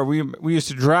were. We used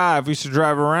to drive. We used to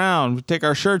drive around. We take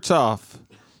our shirts off.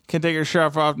 You can't take your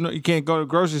shirt off. No, you can't go to a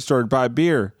grocery store to buy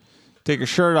beer. Take your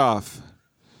shirt off.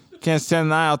 You can't stand in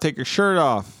the aisle. Take your shirt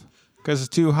off because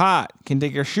it's too hot. You can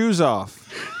take your shoes off.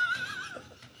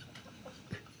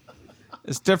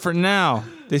 It's different now.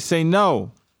 They say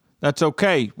no. That's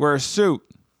okay. Wear a suit.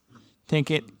 Can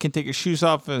take your shoes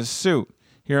off in a suit.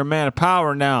 You're a man of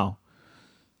power now.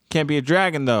 Can't be a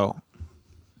dragon though.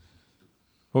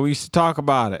 But we used to talk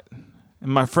about it. And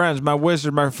my friends, my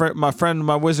wizard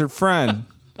friend.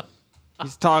 He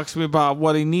talks to me about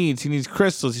what he needs. He needs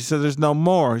crystals. He said there's no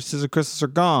more. He says the crystals are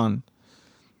gone.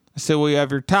 I said, well, you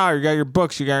have your tower, you got your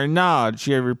books, you got your knowledge,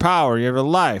 you have your power, you have your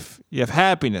life, you have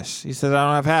happiness. He said, I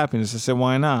don't have happiness. I said,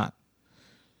 why not?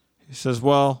 He says,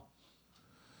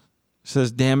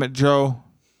 damn it, Joe.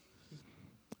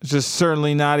 It's just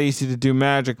certainly not easy to do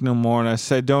magic no more. And I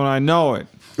said, don't I know it?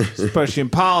 Especially in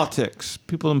politics.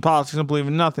 People in politics don't believe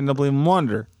in nothing. They don't believe in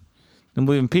wonder. They don't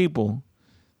believe in people.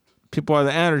 People are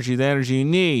the energy you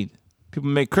need. People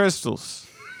make crystals.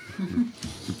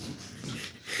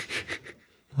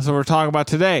 That's what we're talking about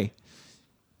today.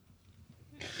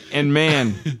 And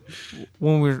man,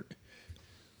 when we're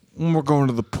going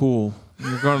to the pool,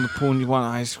 and you want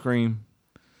ice cream,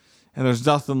 and there's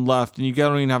nothing left, and you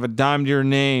don't even have a dime to your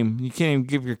name. You can't even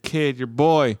give your kid, your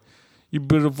boy, your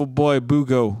beautiful boy,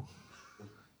 Bugo.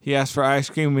 He asks for ice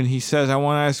cream, and he says, I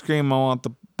want ice cream, I want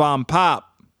the bomb pop.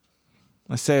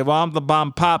 I say, well, I'm the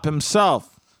bomb pop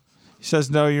himself. He says,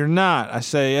 no, you're not. I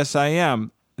say, yes, I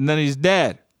am. And then he's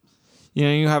dead.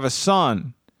 You have a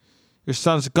son. Your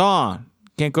son's gone.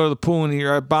 Can't go to the pool and eat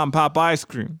your bomb pop ice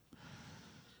cream.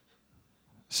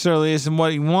 Certainly isn't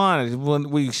what he wanted, what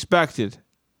we expected.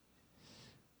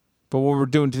 But what we're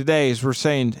doing today is we're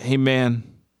saying, hey, man,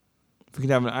 if we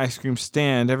can have an ice cream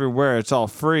stand everywhere, it's all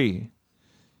free.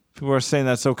 People are saying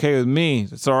that's okay with me.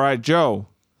 That's all right, Joe.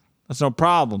 That's no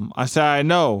problem. I say, I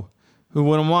know. Who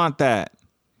wouldn't want that?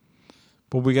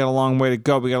 But we got a long way to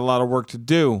go. We got a lot of work to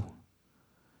do.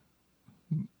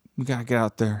 We got to get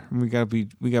out there. We got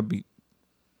to be.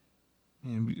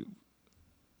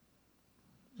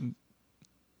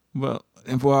 Well,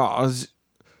 I was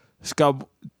scab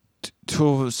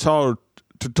to saw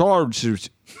towards with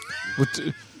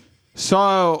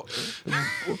saw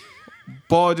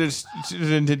borders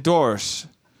in the doors.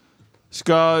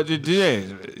 Scott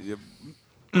today.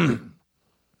 Mr.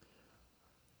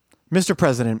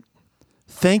 President,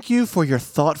 thank you for your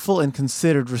thoughtful and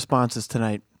considered responses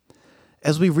tonight.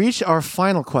 As we reach our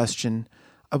final question,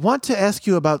 I want to ask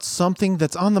you about something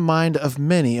that's on the mind of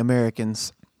many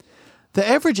Americans. The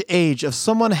average age of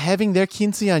someone having their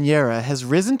quinceañera has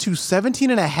risen to 17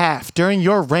 and a half during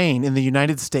your reign in the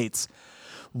United States.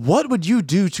 What would you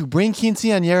do to bring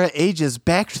quinceañera ages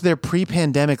back to their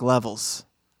pre-pandemic levels?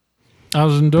 I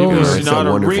was in Dover. Because It's you know how a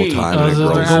to wonderful read. time I in was a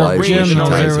at girl's the life. gym, She I was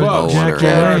tries there to with go Jack on her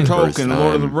Jerry. first Tolkien,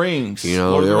 Lord of the time. Rings. You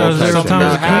know, Lord of they're the all I was there types with of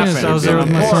Thomas guys. Aquinas. I was there with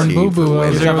my They've son been Boo Boo. I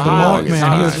was for there with the way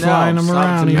Walkman. He was time. flying them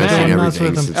around. He I've was seen going nuts everything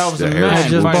with since him. Elves the and air men. I just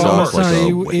shoots bought my off like son. a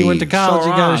He went to wave. college. He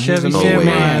got a Chevy No Samurai.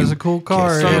 way. It was a cool car.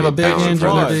 Can't It had stand a it big down in engine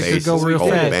front of that their they could faces. go real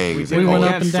Cold fast. bangs. We went Cold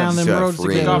up and down them set roads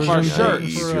free. together. off our It was shirts.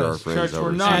 Easy for for our us. friends Shirts were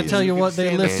overseas. nice. I tell you what, they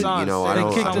And, lifted. you know, I They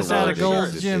don't- kicked I us don't out of know.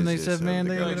 Gold's It's Gym. They just said, man,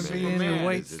 the they ain't gonna guys be that any go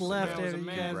weights mad. left It's after you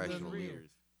just guys correctional done years.